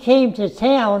he came to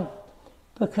town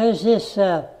because this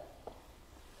a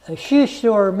shoe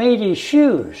store made his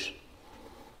shoes,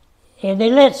 and they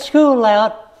let school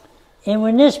out, and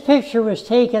when this picture was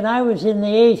taken, I was in the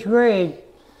 8th grade,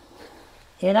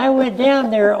 and I went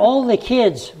down there, all the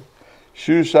kids.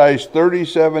 Shoe size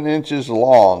 37 inches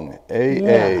long,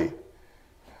 AA.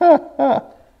 Yeah.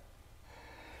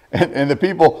 And the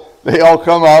people, they all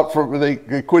come out from, they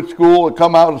quit school and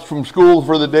come out from school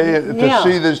for the day to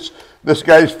see this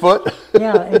guy's foot.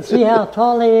 Yeah, and see how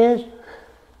tall he is?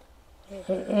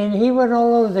 And he went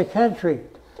all over the country.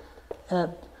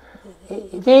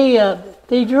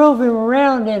 They drove him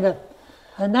around in a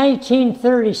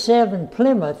 1937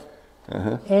 Plymouth,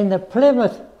 and the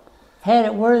Plymouth had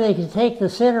it where they could take the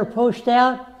center post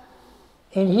out,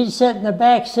 and he'd sit in the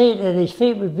back seat and his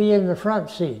feet would be in the front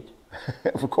seat.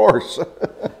 Of course.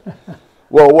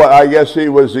 Well, I guess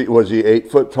was he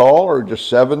 8 foot tall or just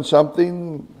 7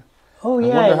 something? Oh yeah.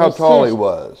 I wonder how tall he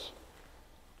was.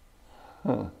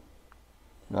 Huh.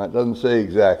 No, it doesn't say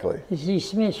exactly. It's the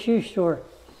Smith Shoe Store.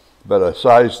 But a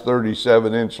size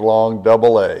 37-inch long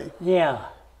AA. Yeah.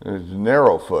 It's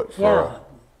narrow foot for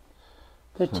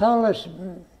the tallest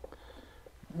man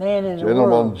in the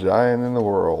world. Gentleman giant in the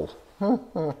world.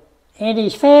 And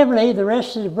his family, the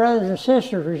rest of the brothers and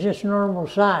sisters, were just normal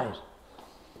size.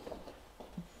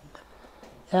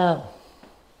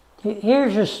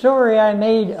 Here's a story I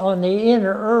made on the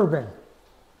Inner Irvin.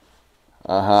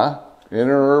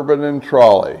 Inner Irvin and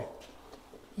trolley.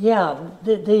 Yeah,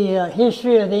 the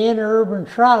history of the Inner Irvin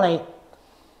trolley,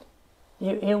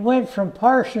 it went from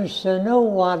Parsons to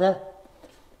Nowata,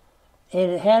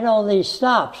 and it had all these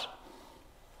stops.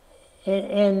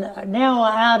 And now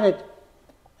out at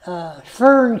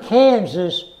Fern,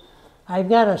 Kansas, I've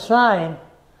got a sign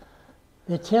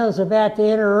that tells about the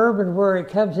Inner Irvin where it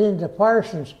comes into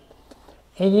Parsons.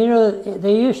 And you know,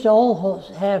 they used to all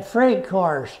have freight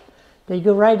cars. They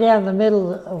go right down the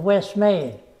middle of West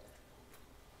Main.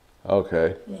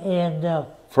 Okay. And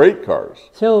freight cars.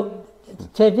 So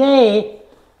today,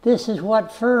 this is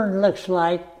what Fern looks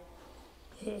like.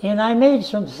 And I made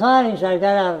some signs I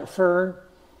got out of Fern.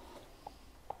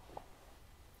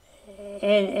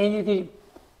 And you could,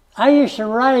 I used to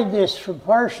ride this from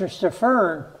Parsons to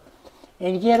Fern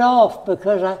and get off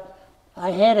because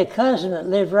I had a cousin that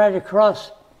lived right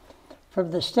across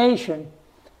from the station.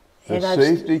 The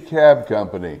Safety Cab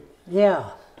Company. Yeah.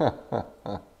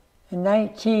 In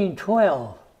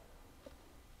 1912.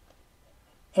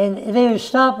 And they would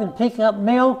stop and pick up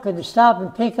milk and stop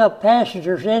and pick up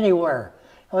passengers anywhere.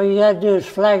 All you got to do is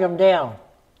flag them down.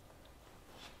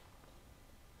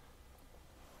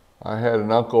 I had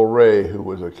an Uncle Ray who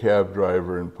was a cab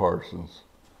driver in Parsons.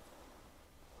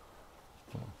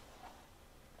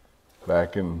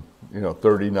 Back in,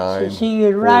 39. So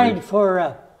you'd ride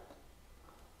for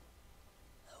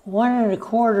 1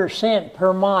 1/4 cents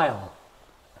per mile.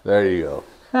 There you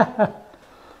go.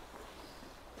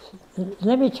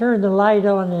 Let me turn the light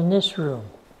on in this room.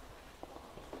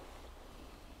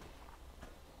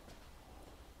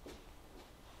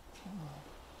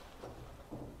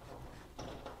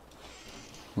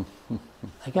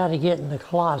 I got to get in the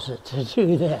closet to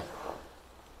do that.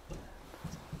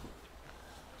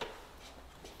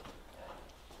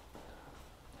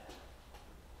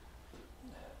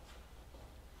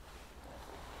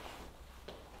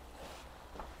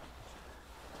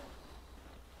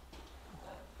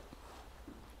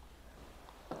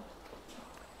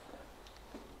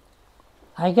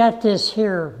 I got this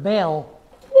here bell,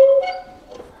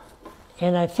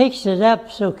 and I fixed it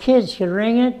up so kids could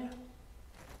ring it.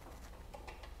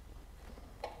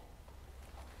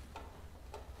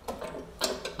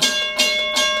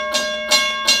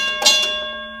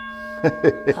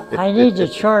 I need to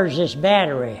charge this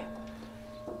battery.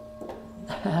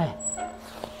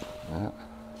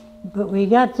 But we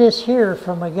got this here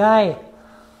from a guy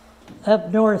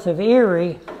up north of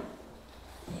Erie,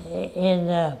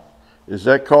 and is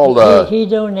that called he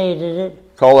donated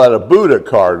it. Call that a Buddha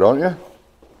car, don't you?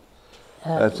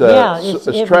 That's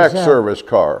a track service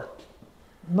car.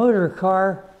 Motor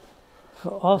car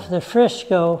off the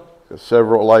Frisco.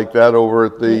 Several like that over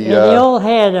at the. And they all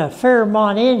had a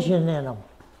Fairmont engine in them.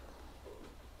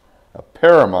 A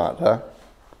Paramount, huh?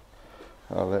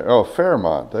 Oh,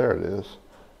 Fairmont. There it is.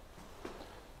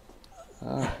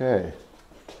 Okay.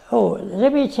 Oh,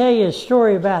 let me tell you a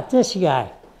story about this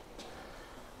guy.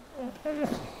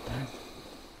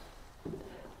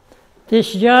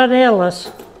 This John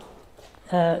Ellis,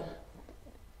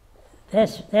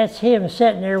 that's him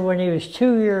sitting there when he was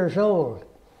 2 years old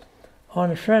on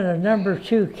the front of number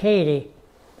 2 Katy.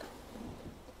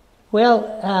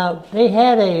 Well, they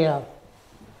had a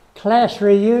class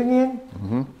reunion,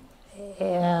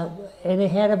 and they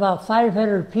had about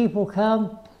 500 people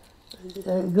come.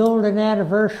 Golden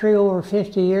anniversary over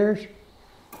 50 years.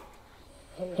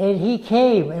 And he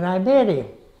came, and I met him.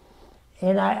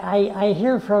 And I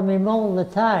hear from him all the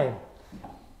time.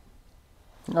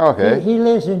 Okay. He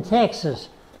lives in Texas.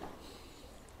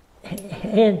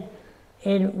 And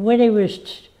when he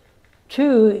was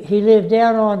 2, he lived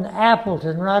down on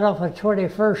Appleton, right off of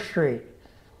 21st Street.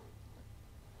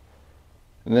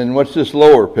 And then what's this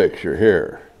lower picture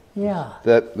here? Yeah.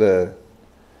 That the,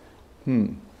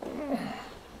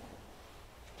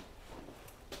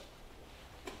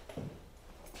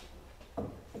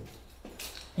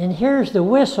 And here's the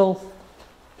whistle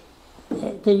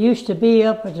that used to be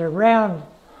up at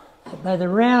by the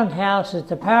roundhouse at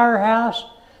the powerhouse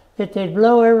that they'd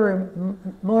blow every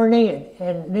morning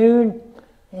and noon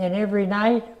and every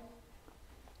night.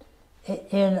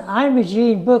 And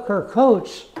Imogene Booker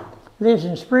Coates lives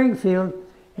in Springfield,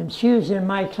 and she was in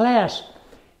my class,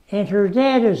 and her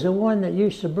dad is the one that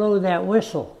used to blow that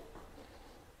whistle.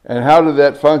 and how did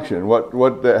that function?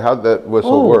 How'd that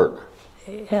whistle work?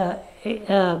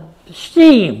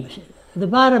 Steam. The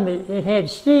bottom, it had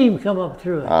steam come up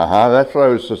through it. That's what I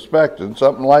was suspecting,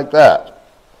 something like that.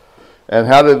 And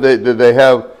how did they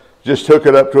have, just hook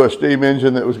it up to a steam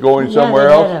engine that was going somewhere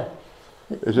else?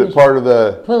 Is it part of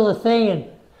the... Pull the thing and...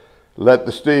 Let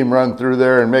the steam run through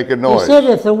there and make a noise? He said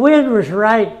if the wind was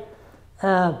right,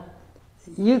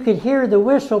 you could hear the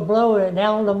whistle blow in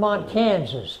Altamont,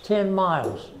 Kansas, 10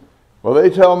 miles. Well, they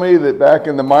tell me that back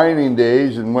in the mining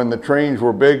days and when the trains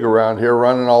were big around here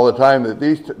running all the time, that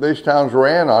these towns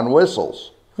ran on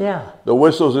whistles. Yeah. The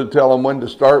whistles would tell them when to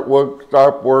start work,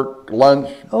 stop work, lunch,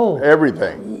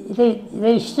 everything.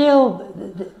 They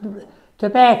still, to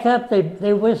back up,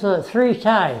 they whistle it 3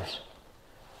 times.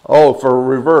 Oh, for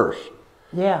reverse?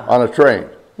 Yeah. On a train?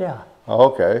 Yeah.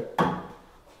 Okay.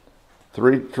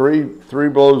 Three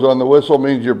blows on the whistle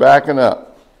means you're backing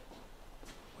up.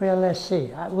 Well, let's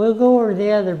see. We'll go over to the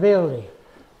other building.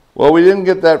 Well, we didn't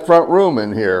get that front room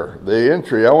in here, the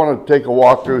entry. I want to take a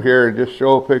walk through here and just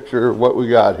show a picture of what we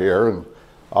got here, and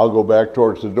I'll go back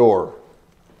towards the door.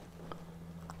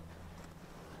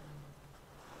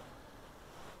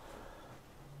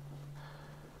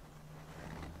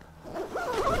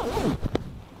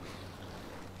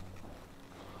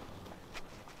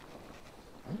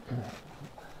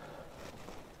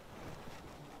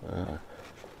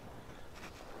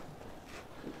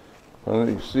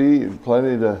 Plenty to see and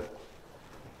plenty to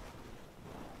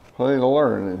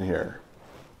learn in here.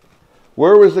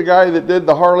 Where was the guy that did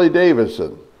the Harley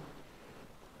Davidson?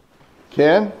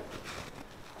 Ken?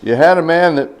 You had a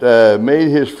man that made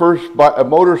his first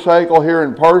motorcycle here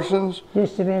in Parsons?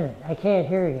 Just a minute. I can't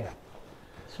hear you.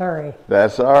 Sorry.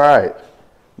 That's all right.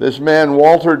 This man,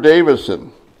 Walter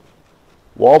Davison.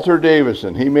 Walter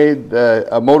Davison. He made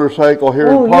a motorcycle here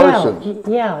in Parsons.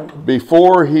 Yeah.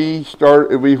 Before he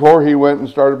went and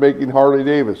started making Harley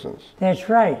Davidsons. That's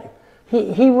right.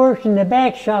 He worked in the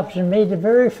back shops and made the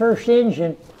very first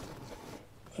engine.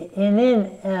 And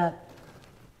then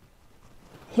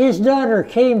his daughter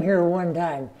came here one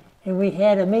time, and we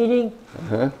had a meeting,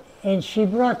 and she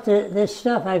brought this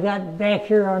stuff I got back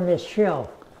here on this shelf.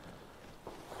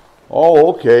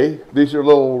 Oh, okay. These are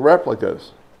little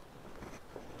replicas.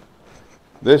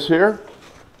 This here?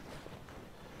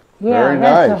 Yeah, very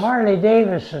that's nice. a Harley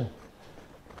Davidson.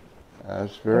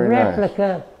 That's very nice.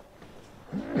 Replica.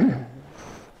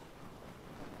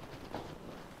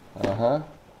 Uh-huh.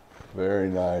 Very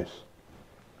nice.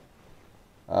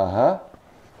 Uh-huh.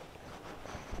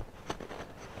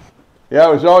 Yeah,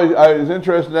 I was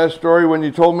interested in that story when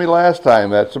you told me last time.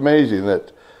 That's amazing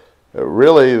that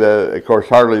really, of course,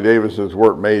 Harley Davidsons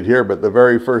weren't made here, but the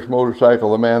very first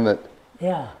motorcycle, the man that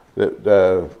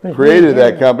created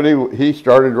that company, he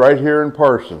started right here in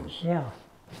Parsons. Yeah.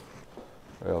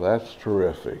 Well, that's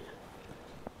terrific.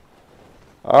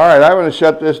 All right, I'm going to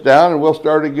shut this down, and we'll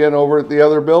start again over at the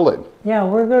other building. Yeah,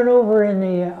 we're going over in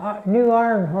the new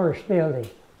Iron Horse building.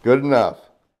 Good enough.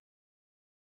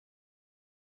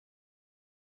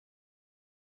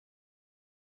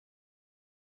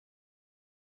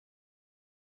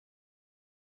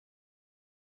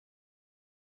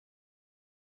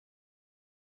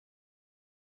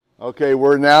 Okay,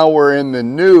 we're in the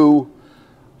new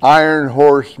Iron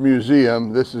Horse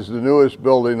Museum. This is the newest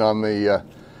building on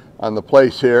the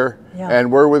place here. Yeah.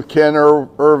 And we're with Ken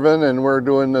Ervin, and we're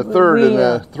doing the third in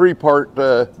the three-part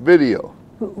video.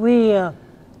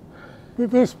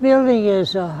 This building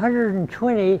is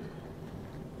 120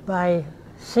 by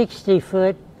 60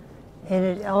 foot,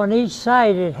 and on each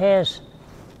side it has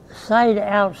side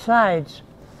outsides.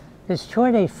 It's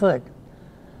 20 foot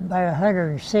by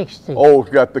 160. Oh, it's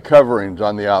got the coverings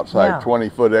on the outside, yeah. 20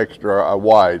 foot extra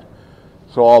wide.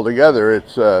 So altogether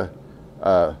it's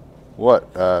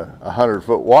what, 100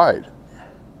 foot wide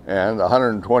and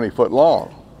 120 foot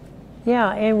long.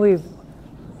 Yeah, and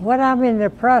what I'm in the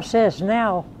process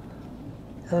now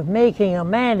of making a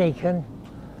mannequin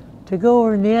to go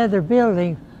over in the other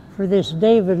building for this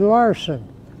David Larson.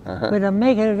 But I'm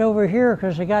making it over here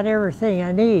because I got everything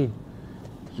I need.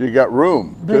 So you got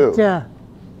room too. But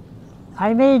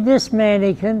I made this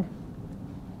mannequin,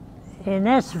 and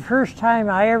that's the first time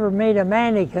I ever made a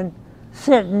mannequin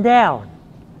sitting down.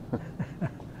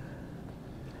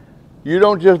 You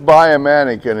don't just buy a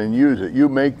mannequin and use it, you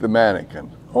make the mannequin.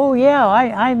 Oh yeah,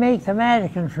 I make the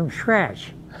mannequin from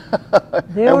scratch.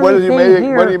 And what do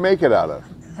you make it out of?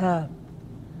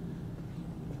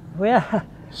 Well,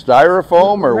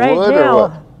 styrofoam or right wood now, or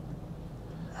what?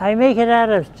 I make it out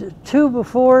of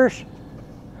 2x4s,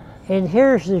 and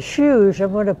here's the shoes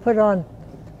I'm going to put on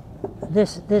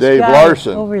this Dave guy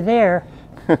Larson over there.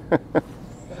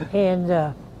 And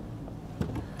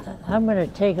I'm going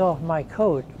to take off my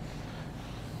coat.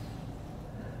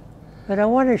 But I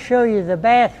want to show you the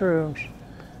bathrooms.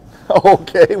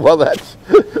 Okay, well that's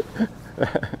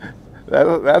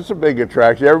a big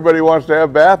attraction. Everybody wants to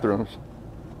have bathrooms.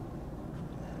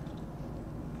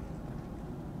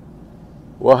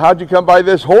 Well, how'd you come by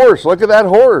this horse? Look at that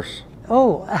horse.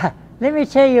 Oh, let me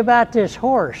tell you about this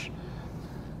horse.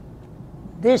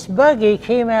 This buggy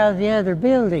came out of the other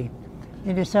building,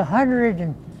 and it's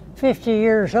 150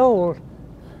 years old.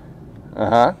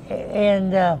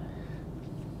 And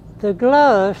the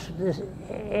gloves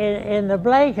and the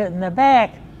blanket in the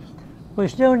back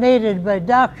was donated by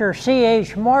Dr.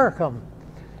 C.H. Markham,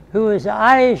 who is an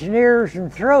eyes, ears,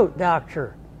 and throat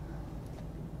doctor.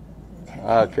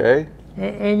 Okay.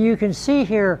 And you can see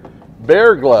here.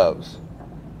 Bear gloves.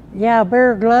 Yeah,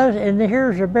 bear gloves, and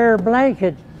here's a bear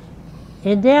blanket.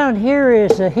 And down here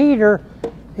is a heater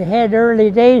that had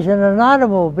early days in an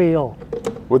automobile.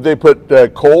 Would they put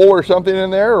coal or something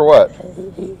in there, or what?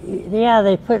 Yeah,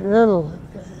 they put little,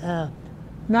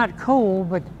 not coal,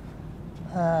 but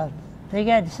they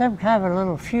got some kind of a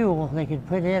little fuel they could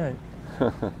put in it.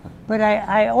 But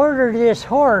I ordered this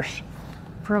horse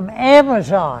from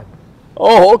Amazon.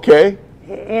 Oh, okay.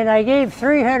 And I gave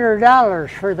 $300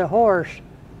 for the horse.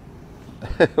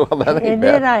 Well, that ain't and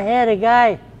bad. then I had a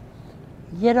guy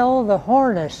get all the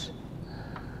harness.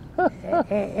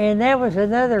 And that was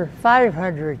another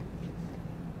 $500.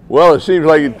 Well, it seems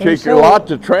like it'd take a lot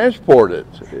to transport it.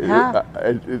 Huh?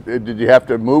 Did you have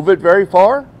to move it very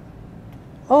far?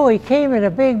 Oh, he came in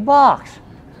a big box.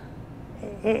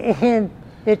 And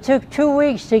it took 2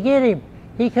 weeks to get him.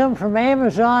 He come from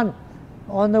Amazon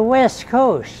on the West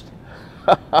Coast.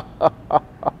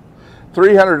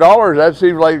 $300, that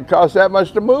seems like it cost that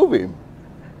much to move him.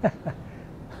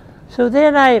 So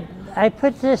then I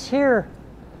put this here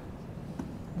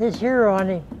on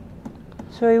him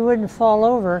so he wouldn't fall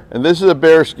over. And this is a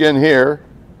bear skin here.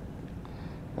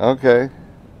 Okay.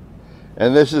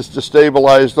 And this is to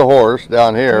stabilize the horse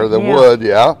down here, the wood,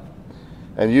 yeah.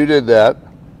 And you did that.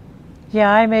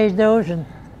 Yeah, I made those, and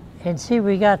see,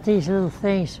 we got these little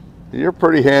things. You're a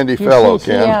pretty handy fellow,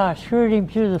 Ken. Yeah, I screwed him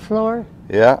to the floor.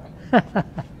 Yeah.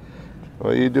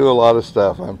 Well, you do a lot of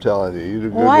stuff, I'm telling you. You do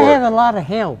good work. I have a lot of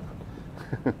help.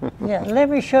 Yeah, let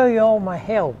me show you all my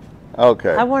help.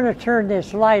 Okay. I want to turn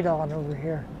this light on over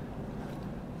here.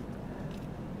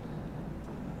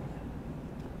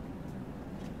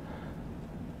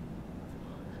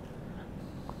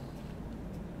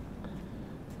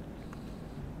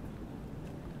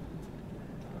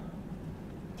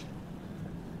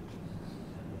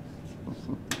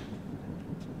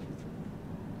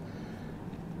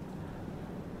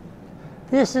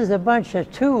 this is a bunch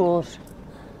of tools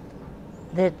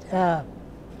that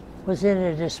was in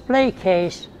a display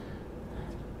case.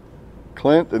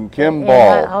 Clint and Kim And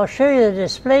Ball. I'll show you the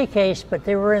display case, but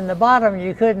they were in the bottom and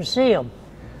you couldn't see them.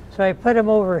 So I put them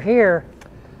over here.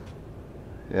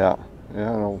 Yeah,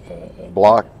 yeah, no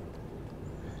block.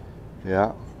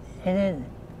 Yeah. And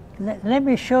then let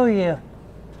me show you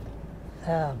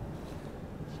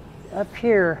up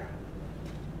here.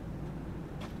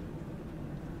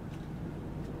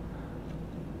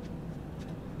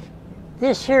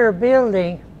 This here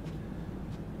building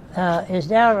is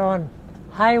down on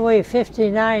Highway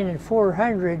 59 and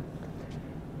 400,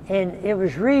 and it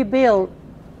was rebuilt.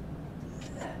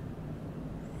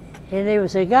 And there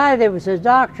was a guy that was a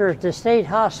doctor at the state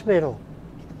hospital.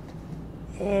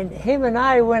 And him and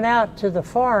I went out to the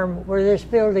farm where this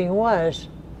building was.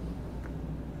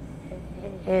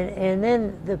 And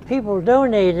then the people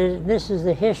donated, and this is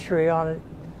the history on it.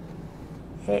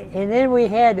 And then we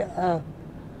had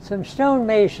some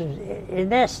stonemasons, and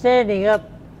that's standing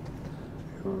up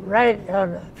right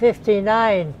on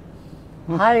 59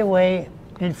 Highway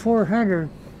and 400,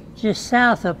 just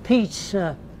south of Pete's.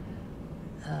 Yeah,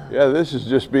 this is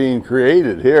just being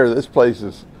created here. This place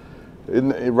is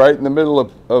right in the middle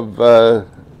of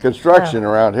construction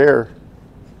around here.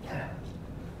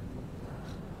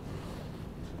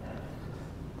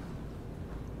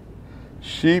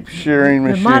 Sheep shearing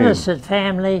machine. The Montesset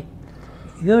family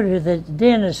go to the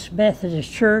Dennis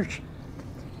Methodist Church,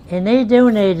 and they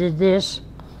donated this.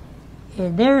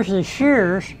 And there's the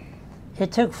shears.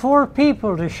 It took 4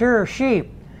 people to shear a sheep.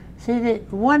 See,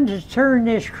 that one to turn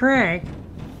this crank,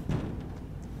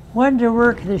 one to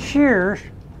work the shears,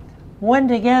 one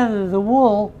to gather the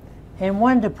wool, and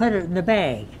one to put it in the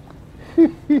bag.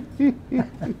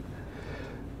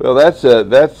 Well,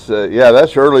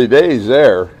 that's early days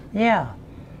there. Yeah.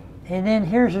 And then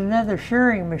here's another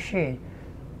shearing machine.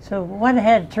 So one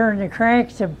had to turn the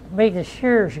cranks to make the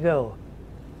shears go.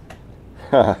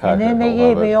 And then they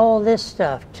gave me all this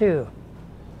stuff too.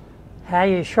 How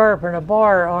you sharpen a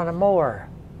bar on a mower.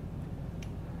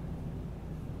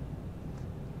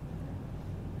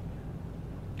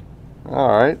 All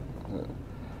right.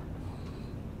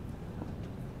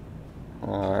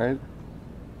 All right.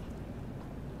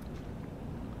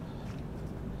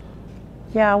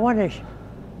 Yeah, I want to,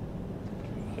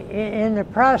 in the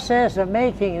process of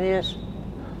making this,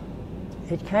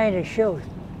 it kind of shows.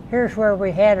 Here's where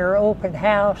we had our open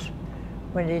house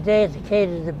when they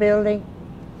dedicated the building.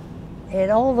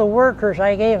 And all the workers,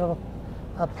 I gave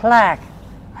a plaque.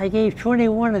 I gave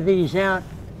 21 of these out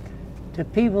to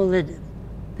people that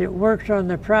worked on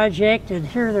the project, and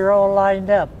here they're all lined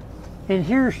up. And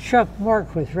here's Chuck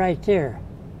Marquith right there.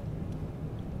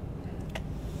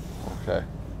 Okay.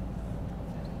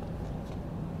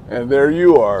 And there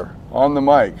you are, on the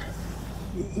mic.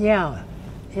 Yeah.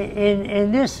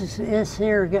 And this is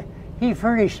here, he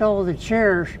furnished all the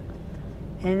chairs,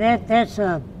 and that's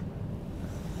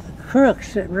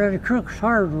Crooks that run Crooks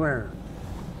Hardware.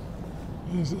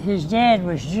 His dad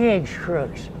was Jiggs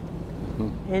Crooks.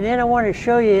 And then I want to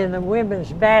show you in the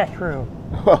women's bathroom.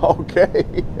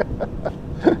 Okay.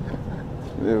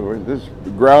 This is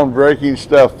groundbreaking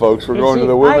stuff, folks. We're going to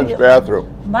the women's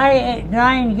bathroom. My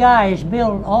 9 guys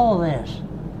built all this.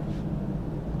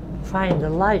 Find the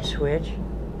light switch.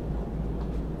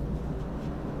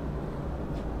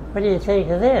 What do you think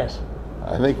of this?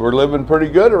 I think we're living pretty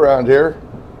good around here.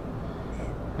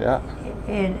 Yeah.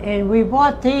 And we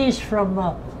bought these from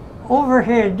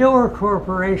Overhead Door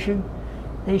Corporation.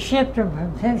 They shipped them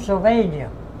from Pennsylvania.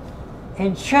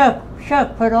 And Chuck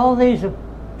put all these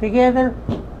together.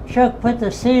 Chuck put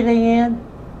the ceiling in.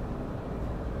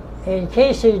 And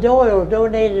Casey Doyle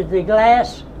donated the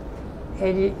glass.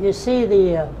 And you see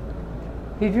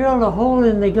he drilled a hole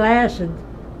in the glass and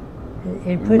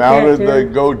put mounted that there.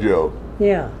 the Gojo.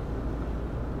 Yeah.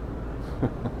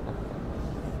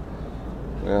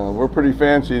 Well, we're pretty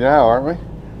fancy now, aren't we?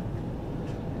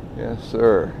 Yes,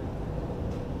 sir.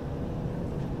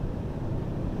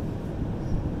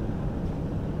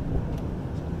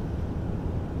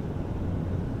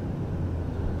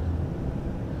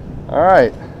 All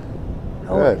right.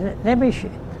 Good. Let me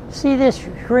see this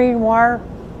green wire.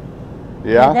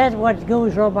 Yeah. And that's what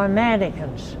goes on my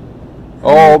mannequins.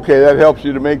 Oh, okay. That helps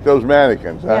you to make those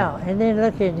mannequins, huh? Yeah, and then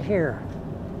look in here.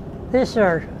 This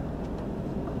are.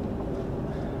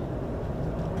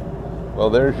 Well,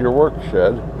 there's your work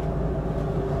shed.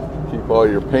 Keep all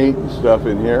your paint and stuff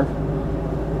in here.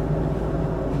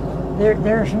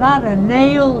 There's not a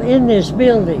nail in this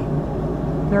building.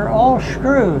 They're all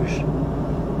screws.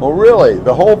 Oh, really?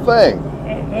 The whole thing?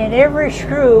 And every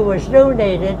screw was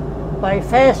donated by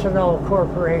Fastenal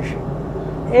Corporation.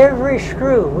 Every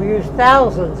screw. We use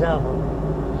thousands of them.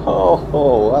 Oh,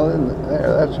 well,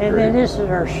 there, that's great. And then this is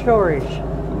our storage.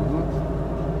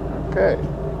 Okay.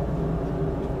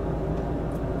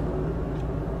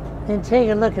 Then take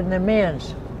a look at the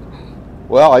men's.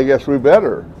 Well, I guess we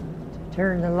better.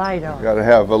 Turn the light on. Got to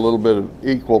have a little bit of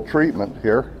equal treatment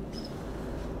here.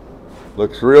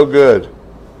 Looks real good.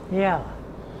 Yeah.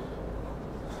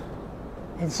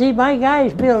 And see, my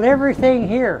guys build everything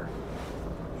here.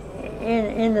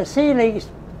 In the ceilings,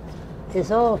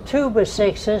 it's all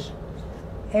 2x6s,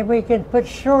 and we can put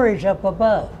storage up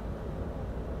above.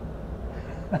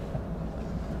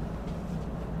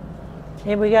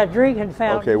 And we got drinking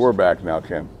fountains. Okay, we're back now,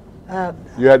 Ken.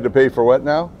 You had to pay for what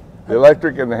now? The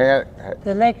electric and the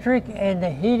The electric and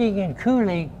the heating and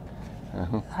cooling.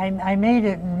 I made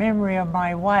it in memory of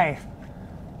my wife,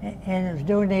 and it was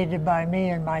donated by me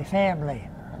and my family.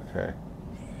 Okay.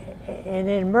 And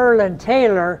in Merlin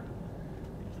Taylor,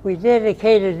 we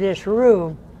dedicated this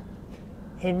room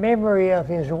in memory of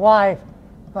his wife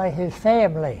by his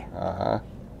family.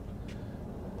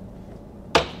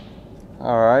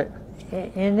 All right.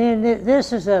 And then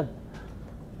this is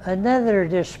another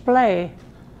display.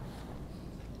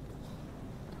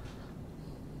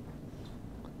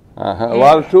 A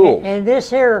lot of tools. And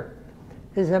this here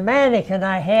is a mannequin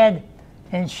I had,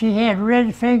 and she had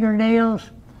red fingernails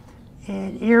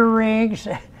and earrings,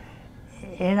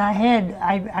 and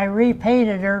I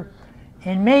repainted her,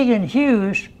 and Megan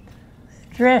Hughes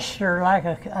dressed her like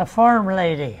a farm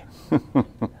lady.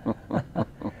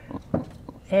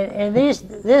 and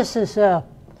this is the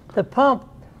pump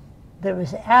that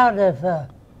was out of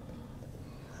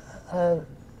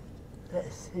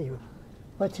let's see,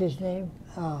 what's his name?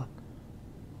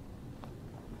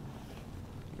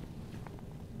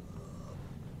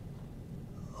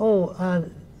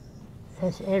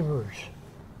 That's Edwards.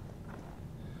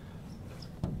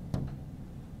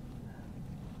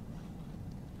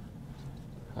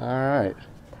 All right.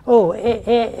 Oh,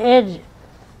 Ed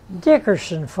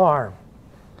Dickerson Farm.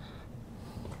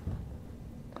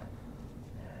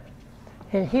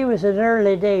 And he was an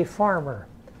early day farmer.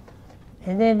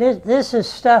 And then this is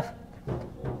stuff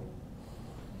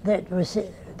that was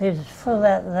full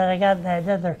that I got in that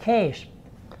other case.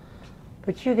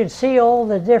 But you can see all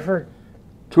the different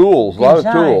tools, a lot of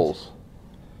designs. tools.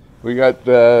 We got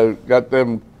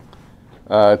them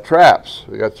traps.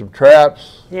 We got some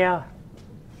traps. Yeah.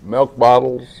 Milk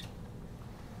bottles.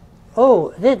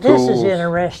 Oh, this is Tools.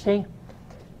 interesting.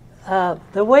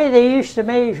 The way they used to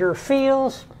measure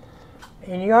fields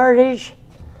and yardage,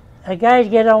 a guy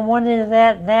get on one end of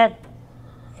that,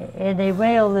 and they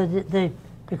wheel the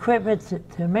equipment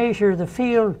to measure the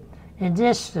field in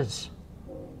distance.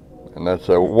 And that's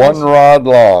a 1 rod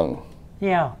long.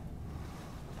 Yeah.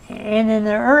 And in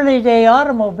the early day,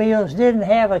 automobiles didn't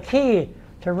have a key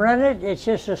to run it. It's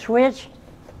just a switch.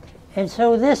 And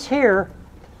so this here,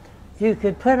 you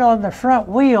could put on the front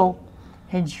wheel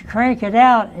and crank it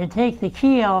out and take the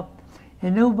key out,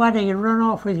 and nobody can run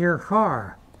off with your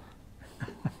car.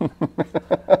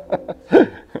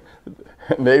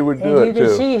 And they would do And it you too.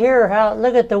 can see here how,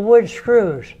 look at the wood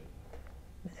screws.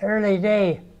 Early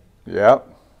day. Yep.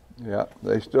 Yep.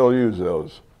 They still use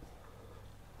those.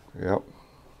 Yep.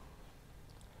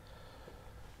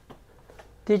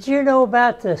 Did you know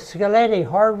about the Scaletti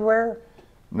hardware?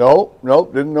 Nope.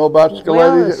 Didn't know about Scaletti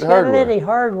Well, the hardware. Scaletti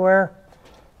hardware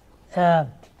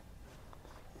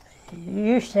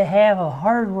used to have a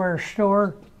hardware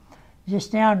store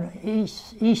just down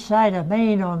east side of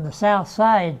Maine on the south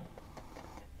side,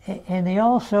 and they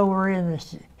also were in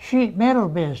the sheet metal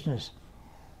business.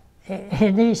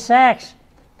 And these sacks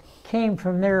came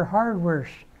from their hardware,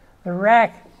 the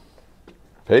rack.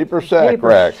 Paper sack paper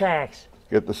rack. sacks.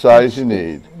 Get the size you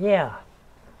need. Yeah.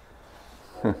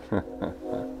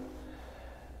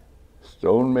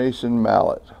 Stonemason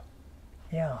mallet.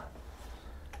 Yeah.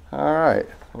 All right.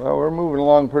 Well, we're moving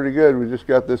along pretty good. We just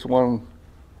got this one.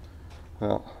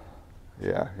 Well,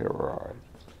 yeah, here we're all right.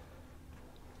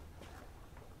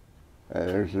 And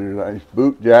there's a nice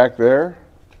boot jack there.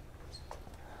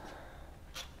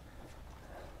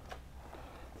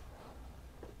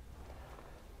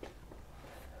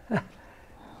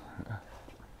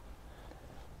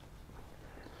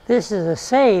 This is a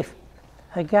safe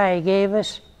a guy gave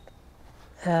us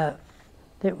that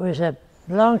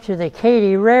belonged to the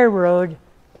Katy Railroad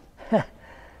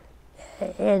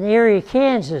in Erie,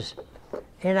 Kansas.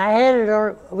 And I had it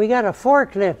on, we got a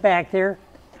forklift back there.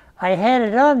 I had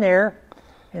it on there,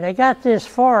 and I got this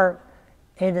far,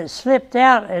 and it slipped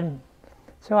out, and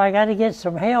so I got to get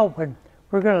some help. And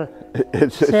we're going to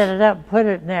set it up and put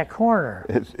it in that corner.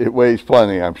 It weighs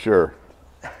plenty, I'm sure.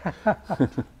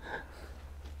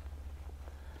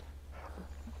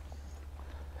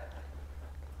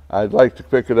 I'd like to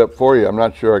pick it up for you. I'm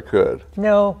not sure I could.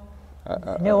 No,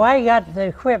 no, I got the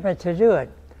equipment to do it.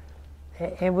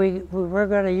 And we're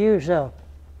going to use a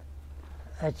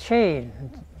chain,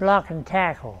 block and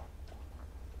tackle.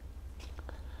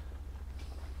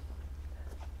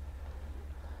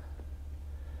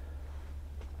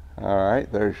 All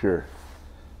right, there's your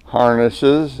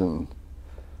harnesses and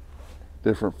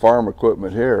different farm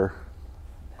equipment here.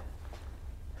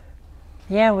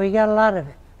 Yeah, we got a lot of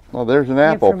Well, there's an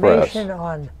apple press. information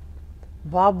on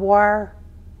bob wire.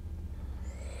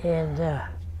 And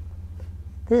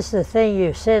this is the thing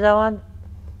you sit on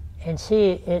and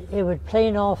see it would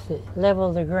plane off the level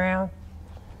of the ground.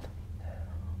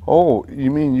 Oh, you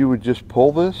mean you would just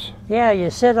pull this? Yeah, you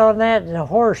sit on that and the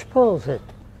horse pulls it.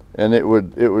 And it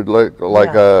would look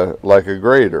like a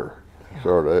grader,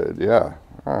 sort of. Yeah.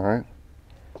 All right.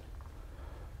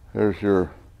 There's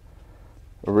your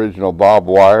original bob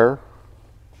wire.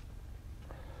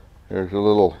 There's a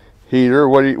little heater.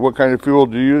 What kind of fuel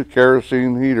do you use?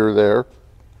 Kerosene heater there.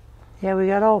 Yeah, we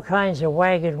got all kinds of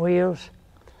wagon wheels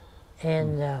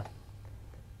and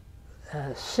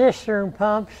cistern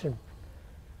pumps,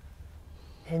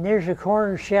 and there's a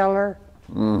corn sheller.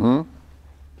 Mm-hmm.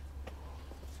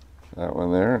 That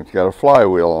one there. It's got a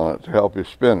flywheel on it to help you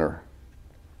spin her.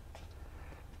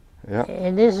 Yeah.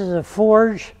 And this is a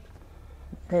forge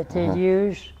that they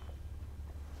use.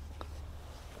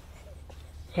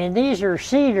 And these are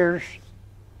seeders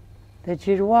that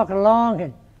you'd walk along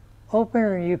and open,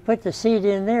 and you put the seed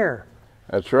in there.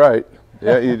 That's right.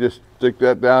 Yeah, you just stick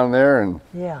that down there and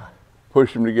Yeah.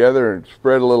 push them together and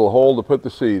spread a little hole to put the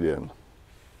seed in.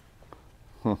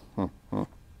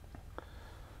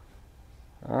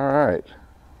 All right.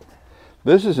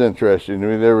 This is interesting. I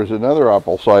mean, there was another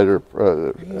apple cider,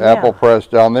 apple press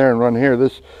down there and one here.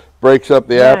 This breaks up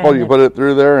the apple. You put it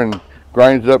through there and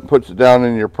grinds it up and puts it down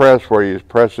in your press where you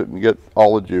press it and get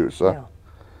all the juice. Huh? Yeah.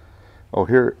 Oh,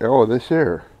 here. Oh, this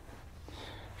here.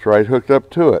 It's right hooked up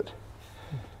to it.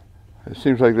 It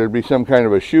seems like there'd be some kind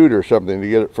of a chute or something to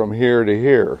get it from here to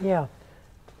here. Yeah.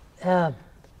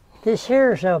 This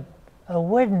here's a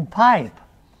wooden pipe.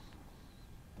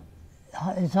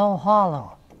 It's all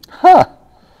hollow. Huh.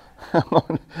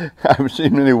 I haven't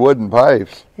seen many wooden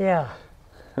pipes. Yeah.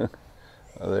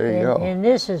 Oh, there you go. And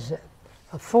this is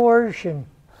a forge and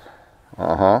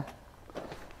Uh-huh.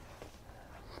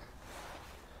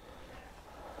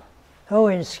 oh,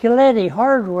 in Skeletti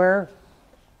Hardware,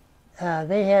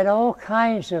 they had all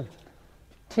kinds of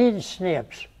tin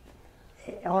snips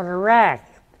on a rack,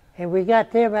 and we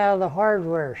got them out of the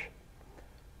hardwares.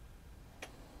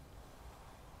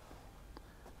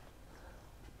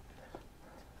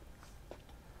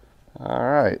 All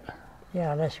right.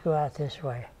 Yeah, let's go out this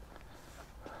way.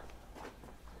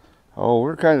 Oh,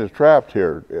 we're kind of trapped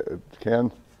here,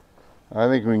 Ken. I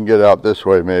think we can get out this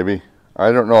way, maybe.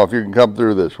 I don't know if you can come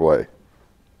through this way.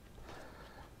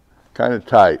 Kind of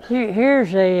tight.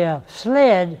 Here's a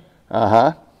sled.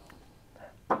 Uh-huh.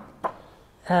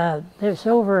 It's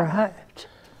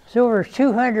over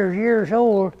 200 years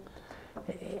old,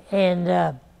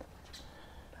 and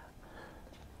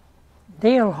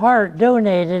Dale Hart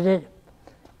donated it,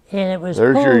 and it was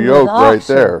There's pulled your with yoke right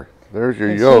oxen. there. There's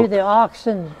your You yoke. see the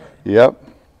oxen Yep.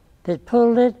 that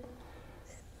pulled it,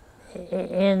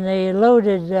 and they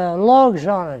loaded logs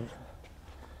on it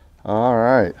All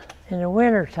right. in the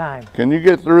wintertime. Can you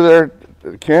get through there,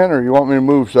 Ken, or you want me to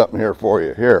move something here for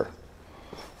you? Here.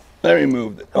 Let me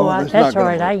move it. Oh, it's that's not all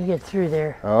gonna right. move. I can get through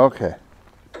there. Okay.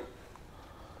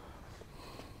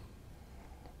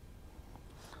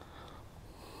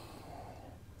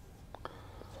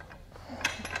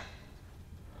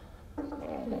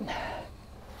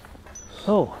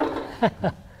 Oh,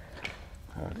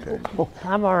 Okay.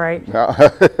 I'm all right. Now,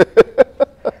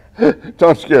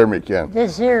 don't scare me, Ken.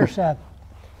 This here's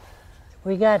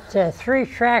we got 3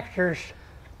 tractors,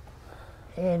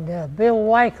 and Bill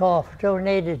Wyckoff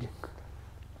donated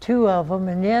 2 of them,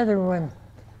 and the other one,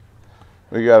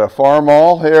 We got a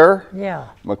farm-all here, yeah.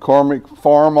 McCormick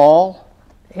farm-all.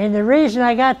 And the reason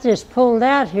I got this pulled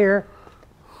out here,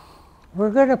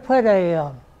 we're going to put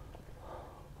a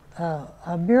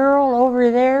mural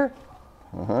over there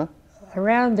Uh-huh.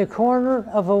 around the corner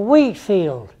of a wheat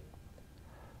field.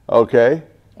 Okay.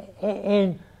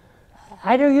 And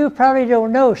I know you probably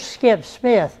don't know Skip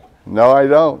Smith, No, I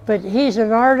don't. but he's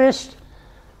an artist,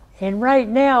 and right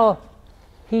now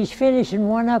he's finishing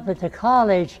one up at the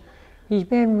college. He's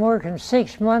been working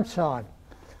 6 months on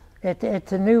at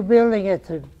the new building at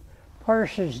the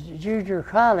Parsons Junior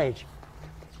College.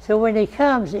 So when he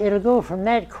comes, it'll go from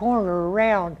that corner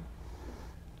around.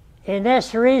 And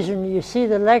that's the reason you see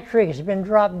the electric has been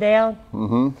dropped down.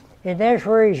 Mm-hmm. And that's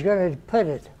where he's going to put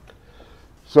it.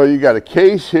 So you got a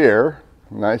case here,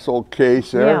 nice old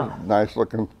case there, Yeah. nice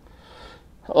looking.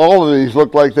 All of these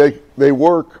look like they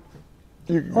work.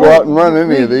 You can go out and run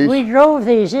any of these. We drove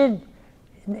these in.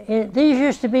 These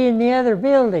used to be in the other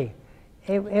building.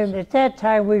 And at that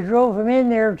time, we drove them in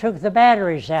there and took the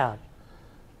batteries out.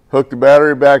 Hooked the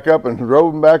battery back up and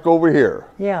drove them back over here.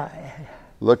 Yeah.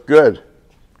 Look good.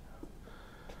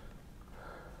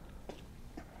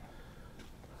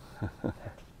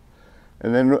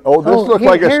 And then, oh, this looks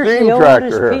like a steam tractor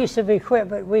here's the oldest piece of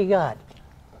equipment we got.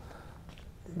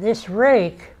 This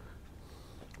rake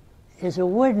is a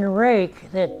wooden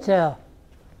rake that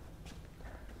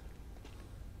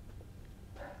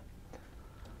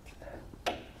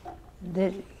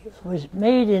that was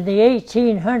made in the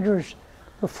 1800s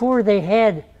before they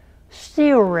had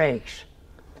steel rakes.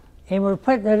 And we're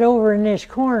putting it over in this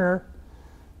corner,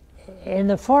 and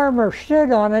the farmer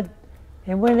stood on it,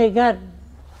 and when it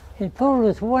pulled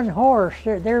with one horse,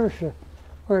 there's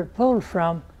where it pulled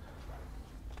from,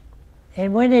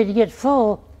 and when it'd get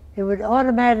full, it would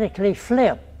automatically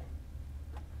flip.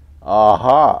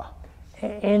 Aha.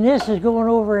 And this is going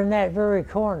over in that very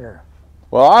corner.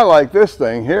 Well, I like this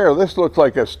thing here. This looks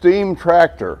like a steam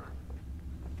tractor.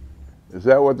 Is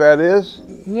that what that is?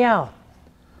 Yeah.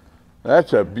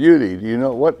 That's a beauty. Do you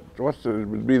know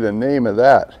would be the name of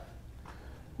that?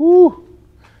 Woo!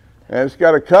 And it's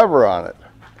got a cover on it.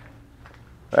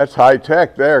 That's high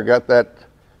tech there. Got that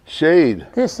shade.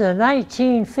 This is a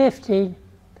 1950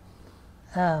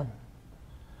 I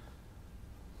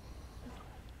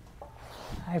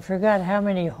forgot how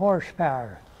many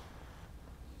horsepower.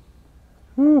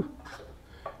 Woo.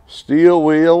 Steel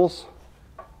wheels.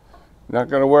 Not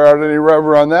going to wear out any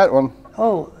rubber on that one.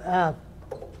 Oh,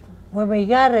 when we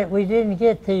got it, we didn't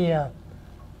get the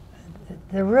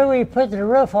roof. We put the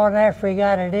roof on after we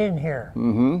got it in here.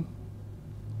 Mm-hmm.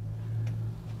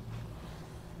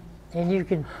 And you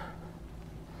can.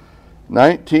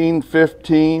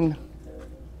 1915.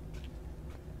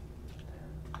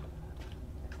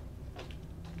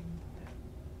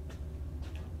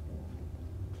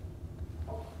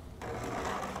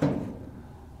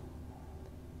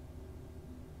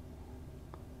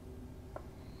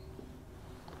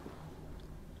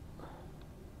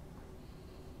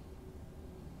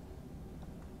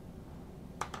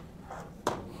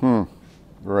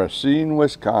 Racine,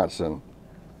 Wisconsin.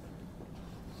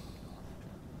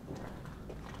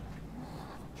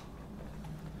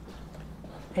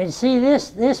 And see,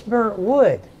 this burnt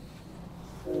wood.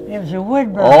 It was a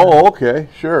wood burner. Oh, okay,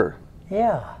 sure.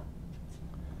 Yeah.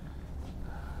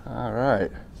 All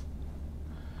right.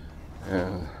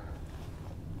 And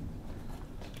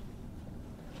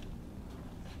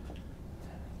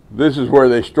this is where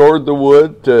they stored the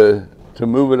wood to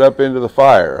move it up into the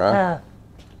fire, huh?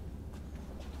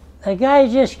 A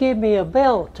guy just gave me a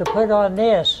belt to put on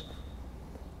this.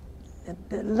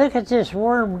 Look at this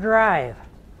worm drive.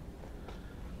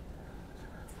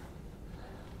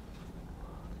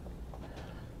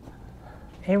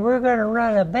 And we're going to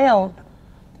run a belt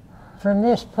from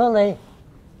this pulley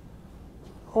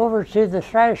over to the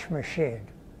thrash machine.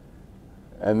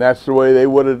 And that's the way they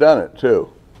would have done it,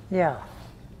 too. Yeah.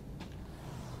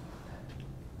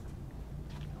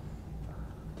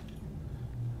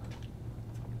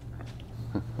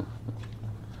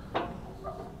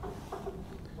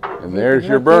 And there's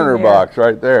your burner box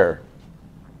right there.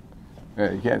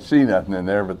 Yeah, you can't see nothing in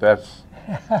there, but that's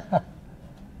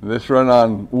this run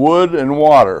on wood and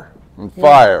water and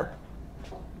fire.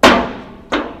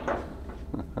 And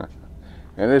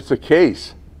it's a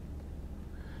case.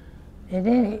 And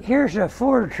then here's a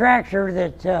Ford tractor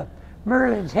that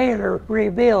Merlin Taylor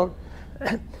rebuilt,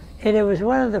 and it was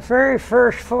one of the very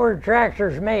first Ford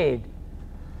tractors made.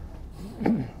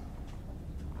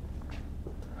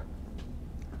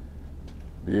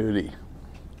 Beauty.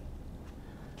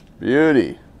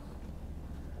 Beauty.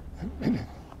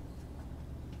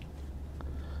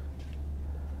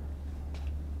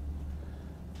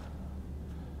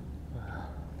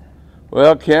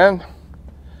 Well, Ken.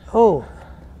 Oh,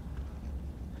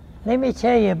 let me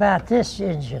tell you about this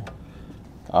engine.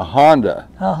 A Honda.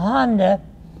 A Honda,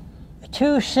 a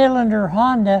two-cylinder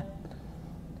Honda,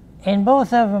 and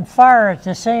both of them fire at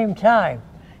the same time,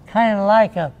 kind of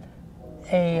like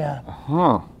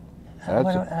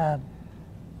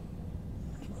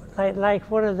like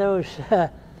one of those.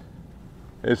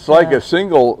 It's like a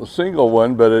single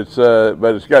one, but it's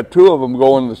got two of them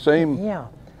going the same. Yeah.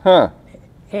 Huh.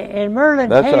 And Merlin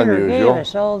That's Taylor unusual. gave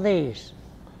us all these.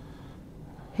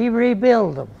 He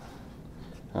rebuilt them.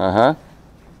 Uh-huh.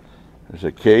 There's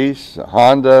a case, a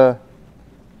Honda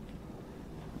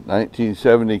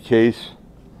 1970 case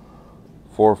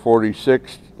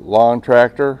 446 lawn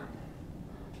tractor.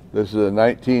 This is a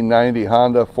 1990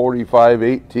 Honda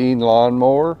 4518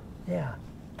 lawnmower. Yeah.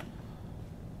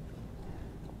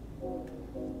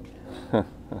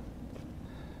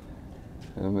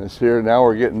 And this here, now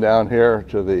we're getting down here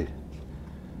to the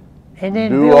And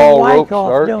then Do Bill all rope Wyckoff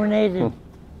start? donated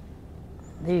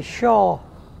the Shaw.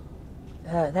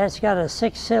 That's got a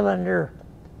 6-cylinder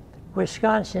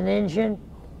Wisconsin engine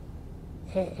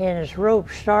and it's rope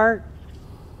start.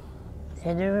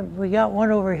 And then we got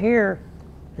one over here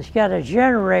that's got a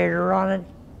generator on it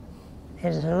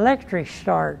and it's an electric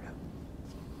start.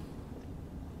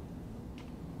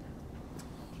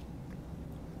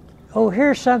 Oh,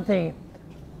 here's something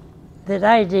that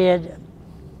I did.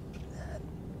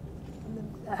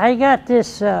 I got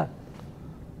this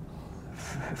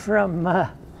from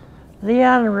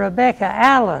Leon and Rebecca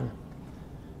Allen.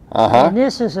 Uh-huh. And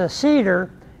this is a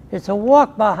cedar. It's a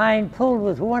walk behind pulled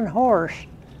with one horse.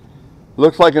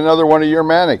 Looks like another one of your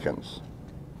mannequins.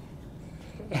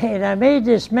 And I made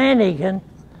this mannequin,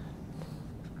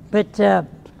 but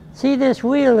see, this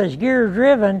wheel is gear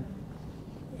driven,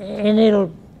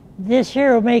 and this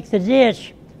here will make the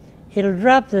ditch. It'll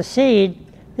drop the seed.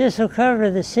 This will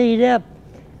cover the seed up,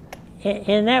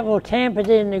 and that will tamp it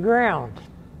in the ground.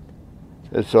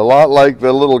 It's a lot like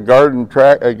the little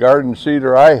garden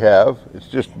cedar I have. It's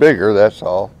just bigger, that's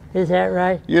all. Is that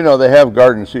right? You know, they have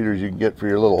garden cedars you can get for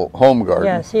your little home garden.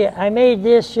 Yeah, see, I made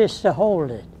this just to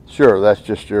hold it. Sure, that's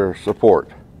just your support.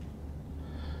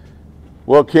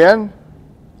 Well, Ken,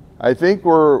 I think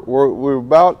we're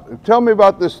about, tell me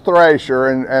about this thrasher,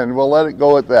 and we'll let it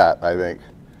go at that, I think.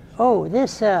 Oh,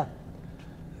 this, a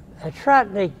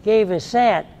Trotnick gave us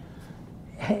that,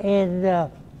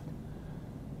 and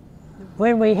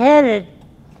when we had it,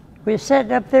 we were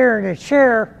sitting up there in a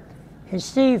chair, and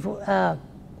Steve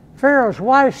Farrell's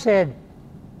wife said,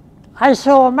 "I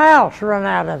saw a mouse run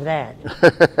out of that,"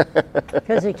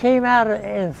 because it came out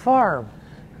in the farm.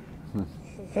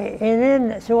 And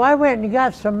then, so I went and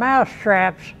got some mouse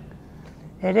traps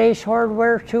at Ace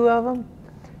Hardware, 2 of them,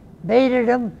 baited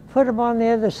them, put them on the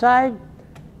other side.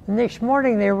 The next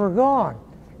morning they were gone,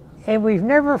 and we've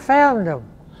never found them.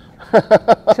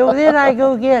 So then I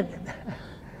go get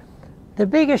the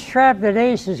biggest trap that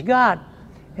Ace has got,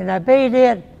 and I bait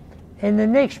it, and the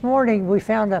next morning we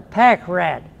found a pack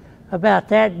rat about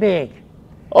that big.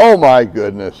 Oh my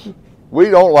goodness, we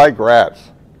don't like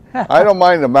rats. I don't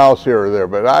mind a mouse here or there,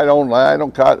 but I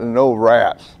don't cotton no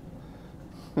rats.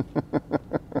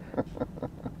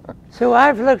 So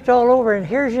I've looked all over, and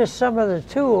here's just some of the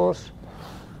tools.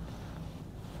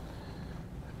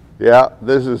 Yeah,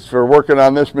 this is for working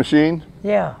on this machine.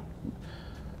 Yeah.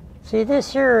 See,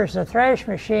 this here is a thrash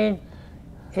machine.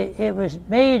 It was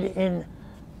made in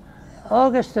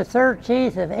August the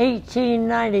 13th of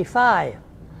 1895.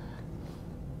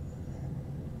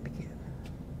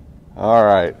 All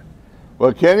right.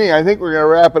 Well, Kenny, I think we're going to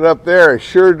wrap it up there. I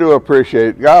sure do appreciate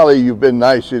it. Golly, you've been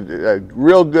nice.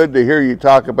 Real good to hear you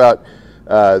talk about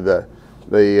the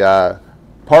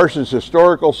Parsons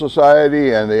Historical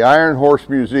Society and the Iron Horse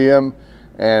Museum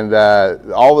and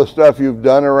all the stuff you've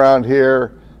done around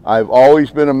here. I've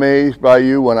always been amazed by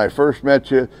you when I first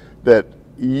met you that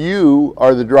you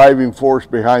are the driving force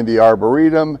behind the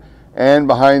Arboretum and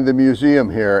behind the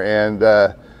museum here. And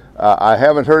I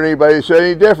haven't heard anybody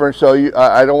say any different, so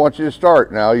I don't want you to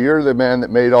start now. You're the man that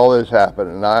made all this happen,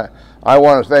 and I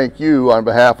want to thank you on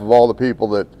behalf of all the people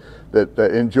that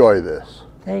enjoy this.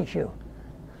 Thank you.